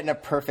he said it in a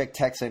perfect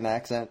Texan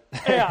accent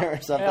or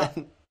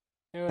something.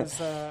 Yeah. It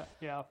was,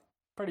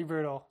 pretty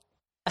brutal.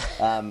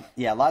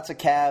 Lots of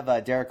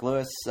Cav. Derek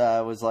Lewis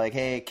was like,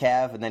 "Hey,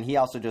 Cav," and then he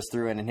also just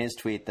threw in his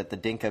tweet that the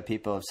Dinka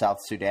people of South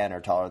Sudan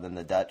are taller than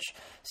the Dutch.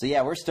 So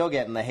yeah, we're still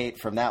getting the hate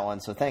from that one.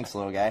 So thanks,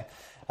 little guy.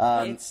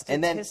 It's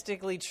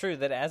statistically true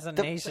that as a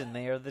nation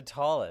they are the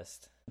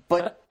tallest.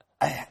 But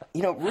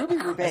Ruby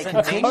Roubaix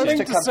continues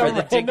to come from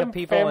the Dinka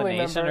people a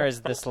nation, or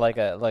is this like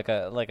a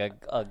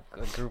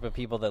group of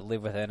people that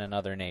live within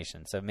another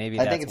nation? So maybe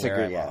that's think it's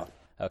where a group. I'm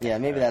okay, yeah,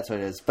 maybe that's what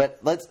it is. But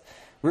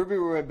Ruby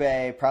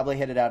Roubaix probably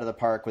hit it out of the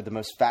park with the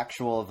most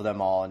factual of them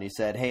all, and he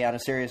said, "Hey, on a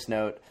serious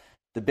note,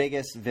 the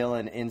biggest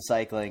villain in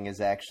cycling is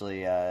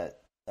actually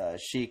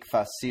Sheikh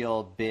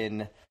Fasil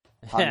bin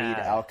Hamid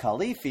Al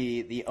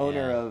Khalifi, the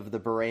owner of the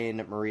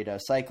Bahrain Merida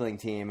cycling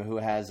team, who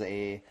has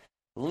a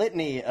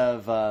litany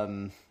of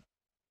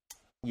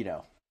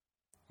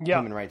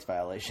human rights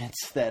violations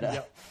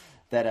that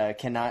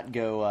cannot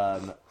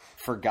go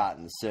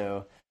forgotten."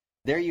 So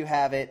there you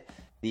have it.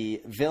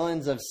 The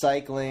villains of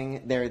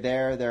cycling,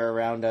 they're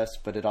around us,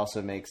 but it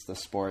also makes the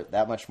sport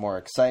that much more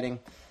exciting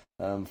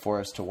for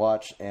us to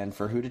watch and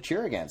for who to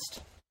cheer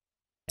against.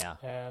 Yeah,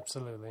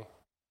 absolutely.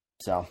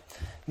 So,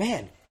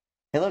 man,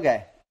 hello,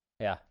 guy.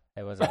 Yeah,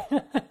 it was.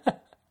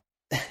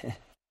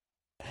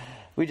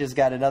 We just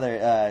got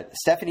another.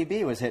 Stephanie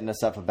B was hitting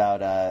us up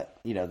about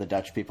the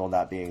Dutch people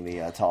not being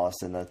the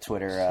tallest in the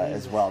Twitter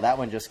as well. That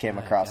one just came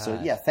across. God.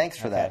 So yeah, thanks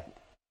for that.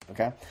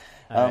 Okay,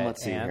 right,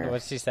 let's see here.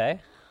 What'd she say?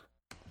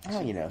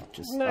 Oh,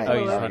 just. You just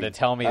wanted to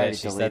tell me that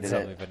she said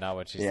something, but not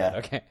what she said.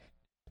 Okay.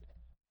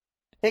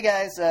 Hey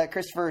guys,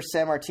 Christopher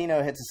San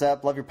Martino hits us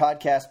up. Love your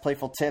podcast,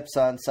 playful tips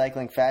on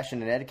cycling,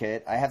 fashion, and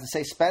etiquette. I have to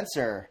say,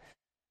 Spencer,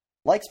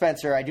 like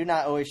Spencer, I do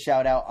not always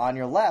shout out on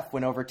your left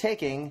when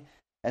overtaking,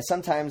 as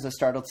sometimes a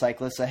startled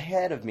cyclist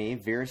ahead of me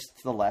veers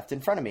to the left in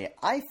front of me.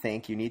 I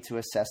think you need to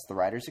assess the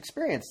rider's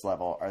experience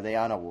level. Are they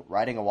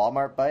riding a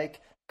Walmart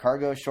bike,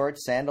 cargo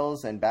shorts,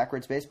 sandals, and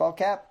backwards baseball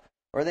cap?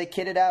 Or are they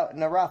kitted out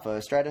in a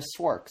Rafa, Stratus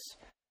Swarks?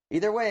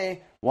 Either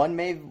way, one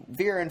may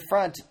veer in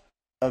front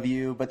of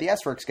you, but the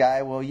S-Works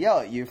guy will yell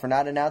at you for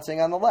not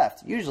announcing on the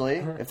left. Usually,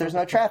 if there's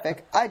no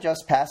traffic, I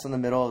just pass in the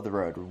middle of the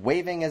road,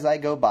 waving as I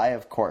go by,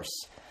 of course.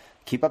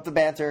 Keep up the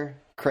banter,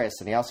 Chris.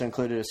 And he also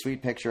included a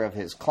sweet picture of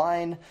his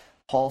Klein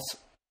Pulse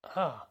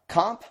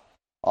comp,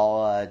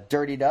 all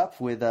dirtied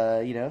up with,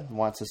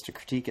 wants us to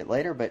critique it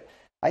later. But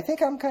I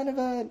think I'm kind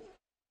of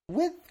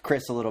with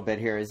Chris a little bit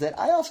here, is that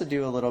I also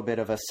do a little bit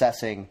of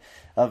assessing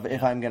of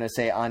if I'm going to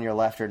say on your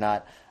left or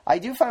not. I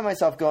do find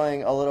myself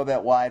going a little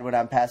bit wide when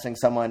I'm passing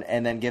someone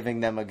and then giving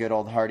them a good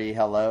old hearty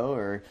hello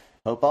or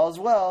hope all is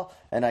well,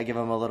 and I give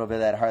them a little bit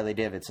of that Harley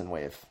Davidson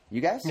wave.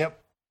 You guys? Yep.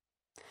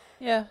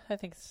 Yeah, I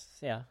think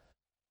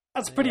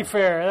that's pretty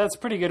fair. That's a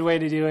pretty good way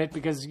to do it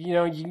because,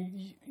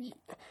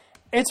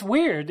 it's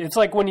weird. It's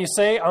like when you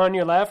say on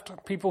your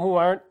left, people who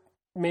aren't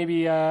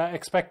maybe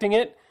expecting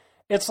it,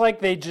 it's like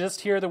they just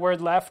hear the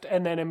word left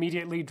and then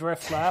immediately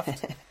drift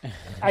left.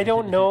 I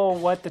don't know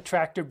what the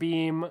tractor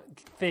beam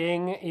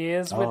thing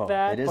is with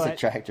that. It is a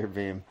tractor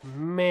beam.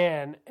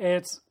 Man,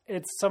 it's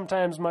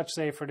sometimes much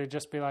safer to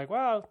just be like,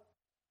 well,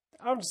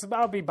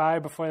 I'll be by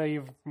before they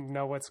even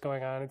know what's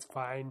going on. It's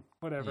fine.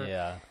 Whatever.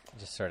 Yeah.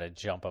 Just sort of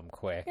jump them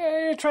quick.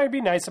 Yeah, you try to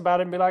be nice about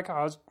it and be like,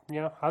 how's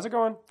it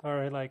going?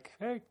 Or like,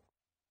 hey,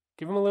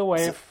 give them a little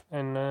wave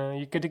and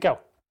you're good to go.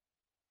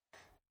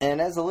 And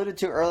as alluded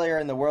to earlier,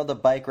 in the world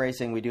of bike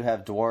racing, we do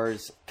have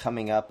Dwarves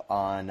coming up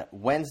on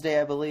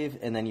Wednesday, I believe,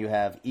 and then you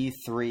have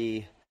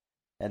E3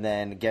 and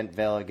then Ghent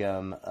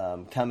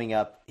Wevelgem coming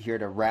up here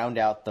to round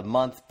out the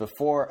month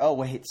before. Oh,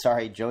 wait,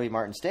 sorry, Joey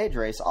Martin Stage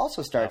Race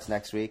also starts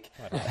next week.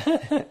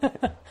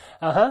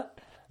 Uh-huh.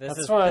 This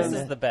is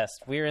fun. the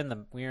best. We're in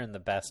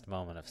the best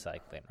moment of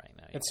cycling right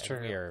now. It's guys. true.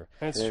 We're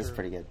It's It true. is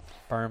pretty good.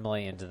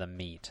 firmly into the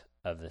meat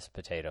of this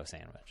potato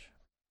sandwich.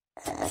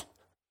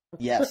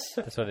 Yes.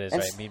 That's what it is,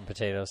 And right? Meat and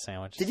potato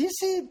sandwich. Did you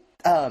see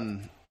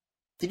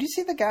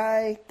the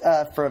guy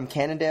from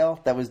Cannondale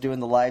that was doing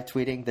the live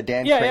tweeting, the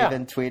Dan Yeah,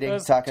 Craven It tweeting,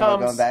 was talking about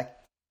Tom's- going back?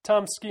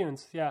 Tom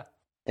Skunes, yeah.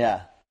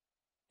 Yeah.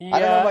 He, I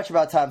don't know much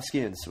about Tom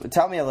Skunes.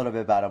 Tell me a little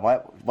bit about him. Why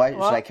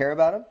Well, should I care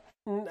about him?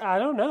 I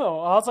don't know.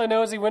 All I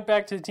know is he went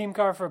back to the team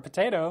car for a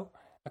potato,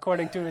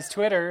 according to his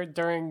Twitter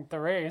during the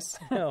race.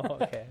 Oh,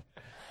 okay.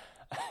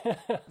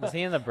 Was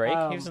he in the break?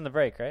 He was in the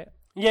break, right?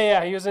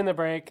 Yeah, he was in the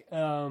break.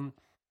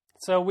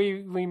 So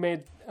we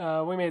made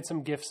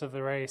some gifs of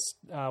the race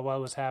while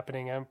it was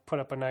happening. I put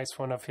up a nice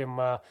one of him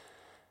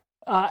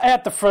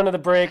at the front of the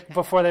break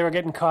before they were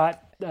getting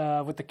caught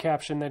with the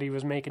caption that he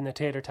was making the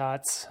tater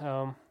tots,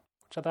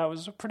 which I thought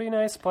was a pretty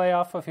nice play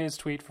off of his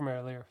tweet from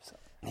earlier. So.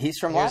 He's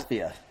from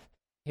Latvia.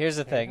 Here's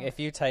the thing: if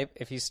you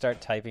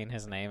start typing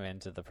his name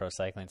into the Pro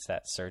Cycling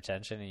Stats search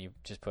engine and you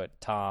just put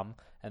Tom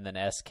and then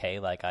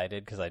SK like I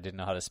did because I didn't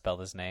know how to spell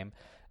his name,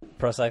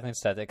 Pro Cycling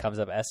Stats, it comes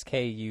up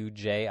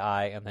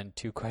SKUJI and then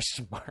 2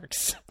 question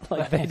marks.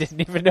 Like they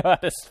didn't even know how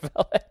to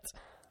spell it.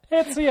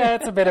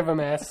 It's a bit of a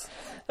mess.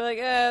 They're like,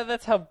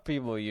 that's how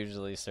people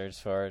usually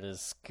search for it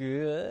is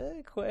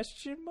good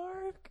question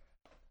mark.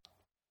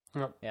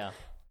 Yep. Yeah,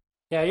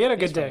 Yeah, he had a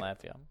He's good from day.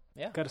 Latvia.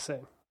 Yeah, Gotta say.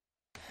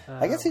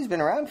 I guess he's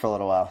been around for a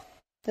little while.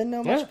 Didn't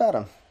know much Yeah. about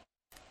him.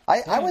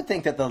 I would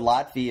think that the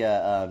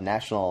Latvia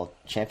national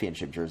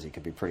championship jersey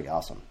could be pretty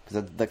awesome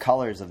because the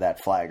colors of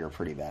that flag are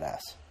pretty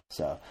badass.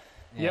 So,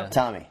 yeah.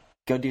 Tommy,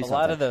 go do A something.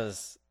 lot of those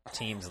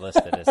teams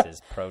listed as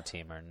his pro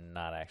team are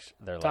not actually.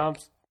 They're like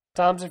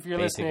Tom's, if you're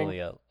basically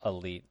listening,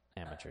 elite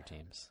amateur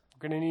teams.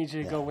 we're gonna need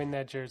you to go win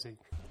that jersey.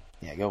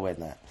 Yeah, go win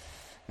that.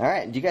 All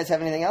right. Do you guys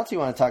have anything else you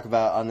want to talk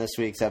about on this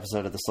week's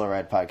episode of the Slow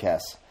Ride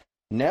Podcast?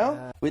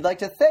 No? We'd like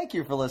to thank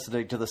you for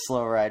listening to the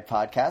Slow Ride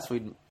Podcast.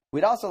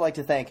 We'd also like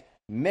to thank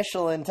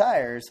Michelin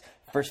Tires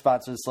for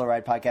sponsoring the Slow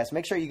Ride Podcast.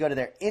 Make sure you go to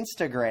their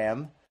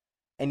Instagram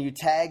and you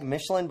tag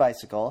Michelin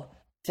Bicycle.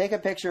 Take a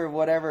picture of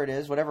whatever it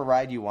is, whatever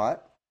ride you want,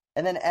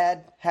 and then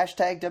add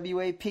hashtag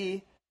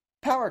WAP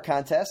Power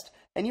Contest,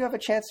 and you have a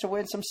chance to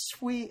win some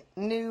sweet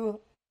new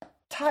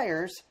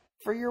tires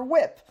for your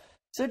whip.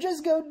 So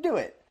just go do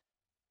it.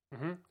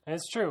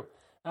 It's true.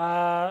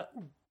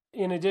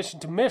 In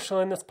addition to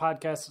Michelin, this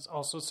podcast is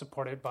also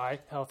supported by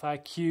Health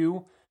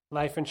IQ.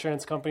 Life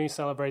insurance company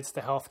celebrates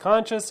the health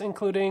conscious,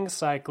 including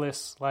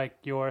cyclists like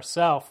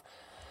yourself.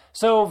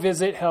 So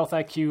visit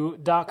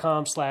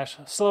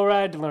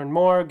healthiq.com/slowride to learn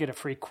more, get a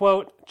free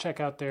quote,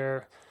 check out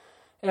their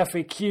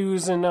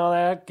FAQs and all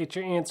that, get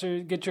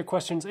your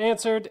questions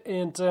answered,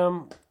 and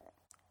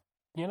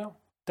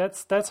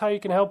that's how you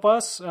can help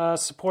us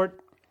support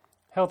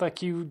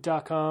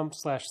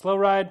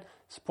healthiq.com/slowride.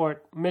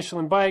 Support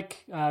Michelin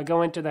Bike.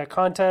 Go into that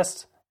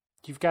contest.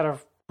 You've got a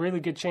really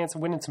good chance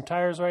of winning some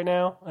tires right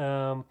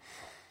now.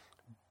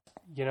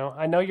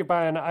 I know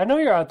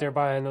you're out there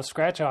buying those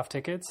scratch-off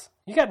tickets.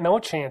 You got no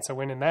chance of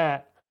winning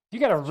that. You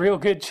got a real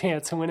good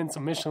chance of winning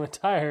some Michelin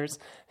tires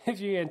if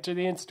you enter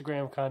the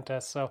Instagram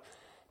contest. So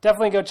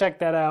definitely go check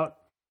that out.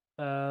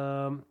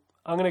 I'm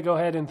going to go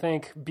ahead and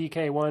thank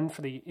BK1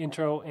 for the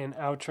intro and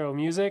outro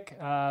music.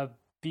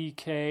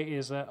 BK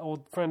is an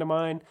old friend of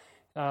mine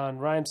on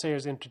Rhyme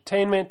Sayers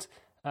Entertainment.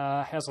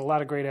 Has a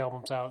lot of great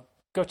albums out.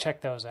 Go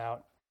check those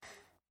out.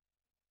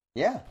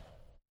 Yeah.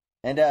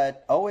 And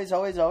always,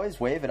 always, always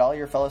wave at all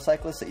your fellow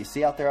cyclists that you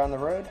see out there on the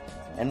road.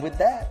 And with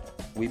that,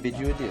 we bid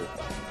you adieu.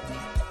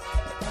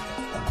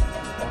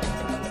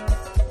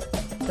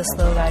 The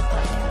Slow Ride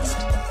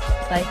Podcast.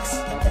 Bikes,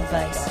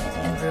 advice,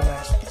 and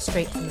rumors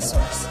straight from the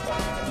source.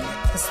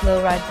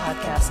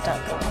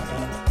 TheSlowRidePodcast.com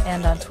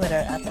and on Twitter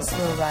at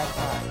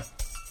TheSlowRidePod.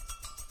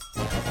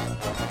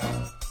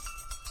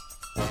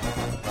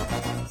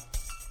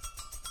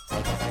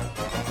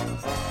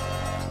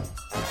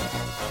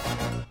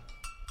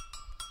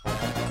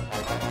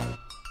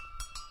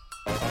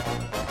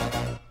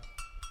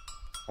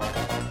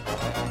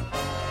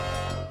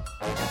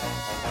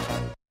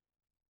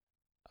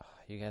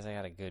 You guys, I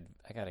got a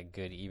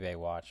good eBay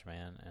watch,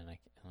 man, and I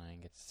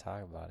get to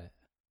talk about it.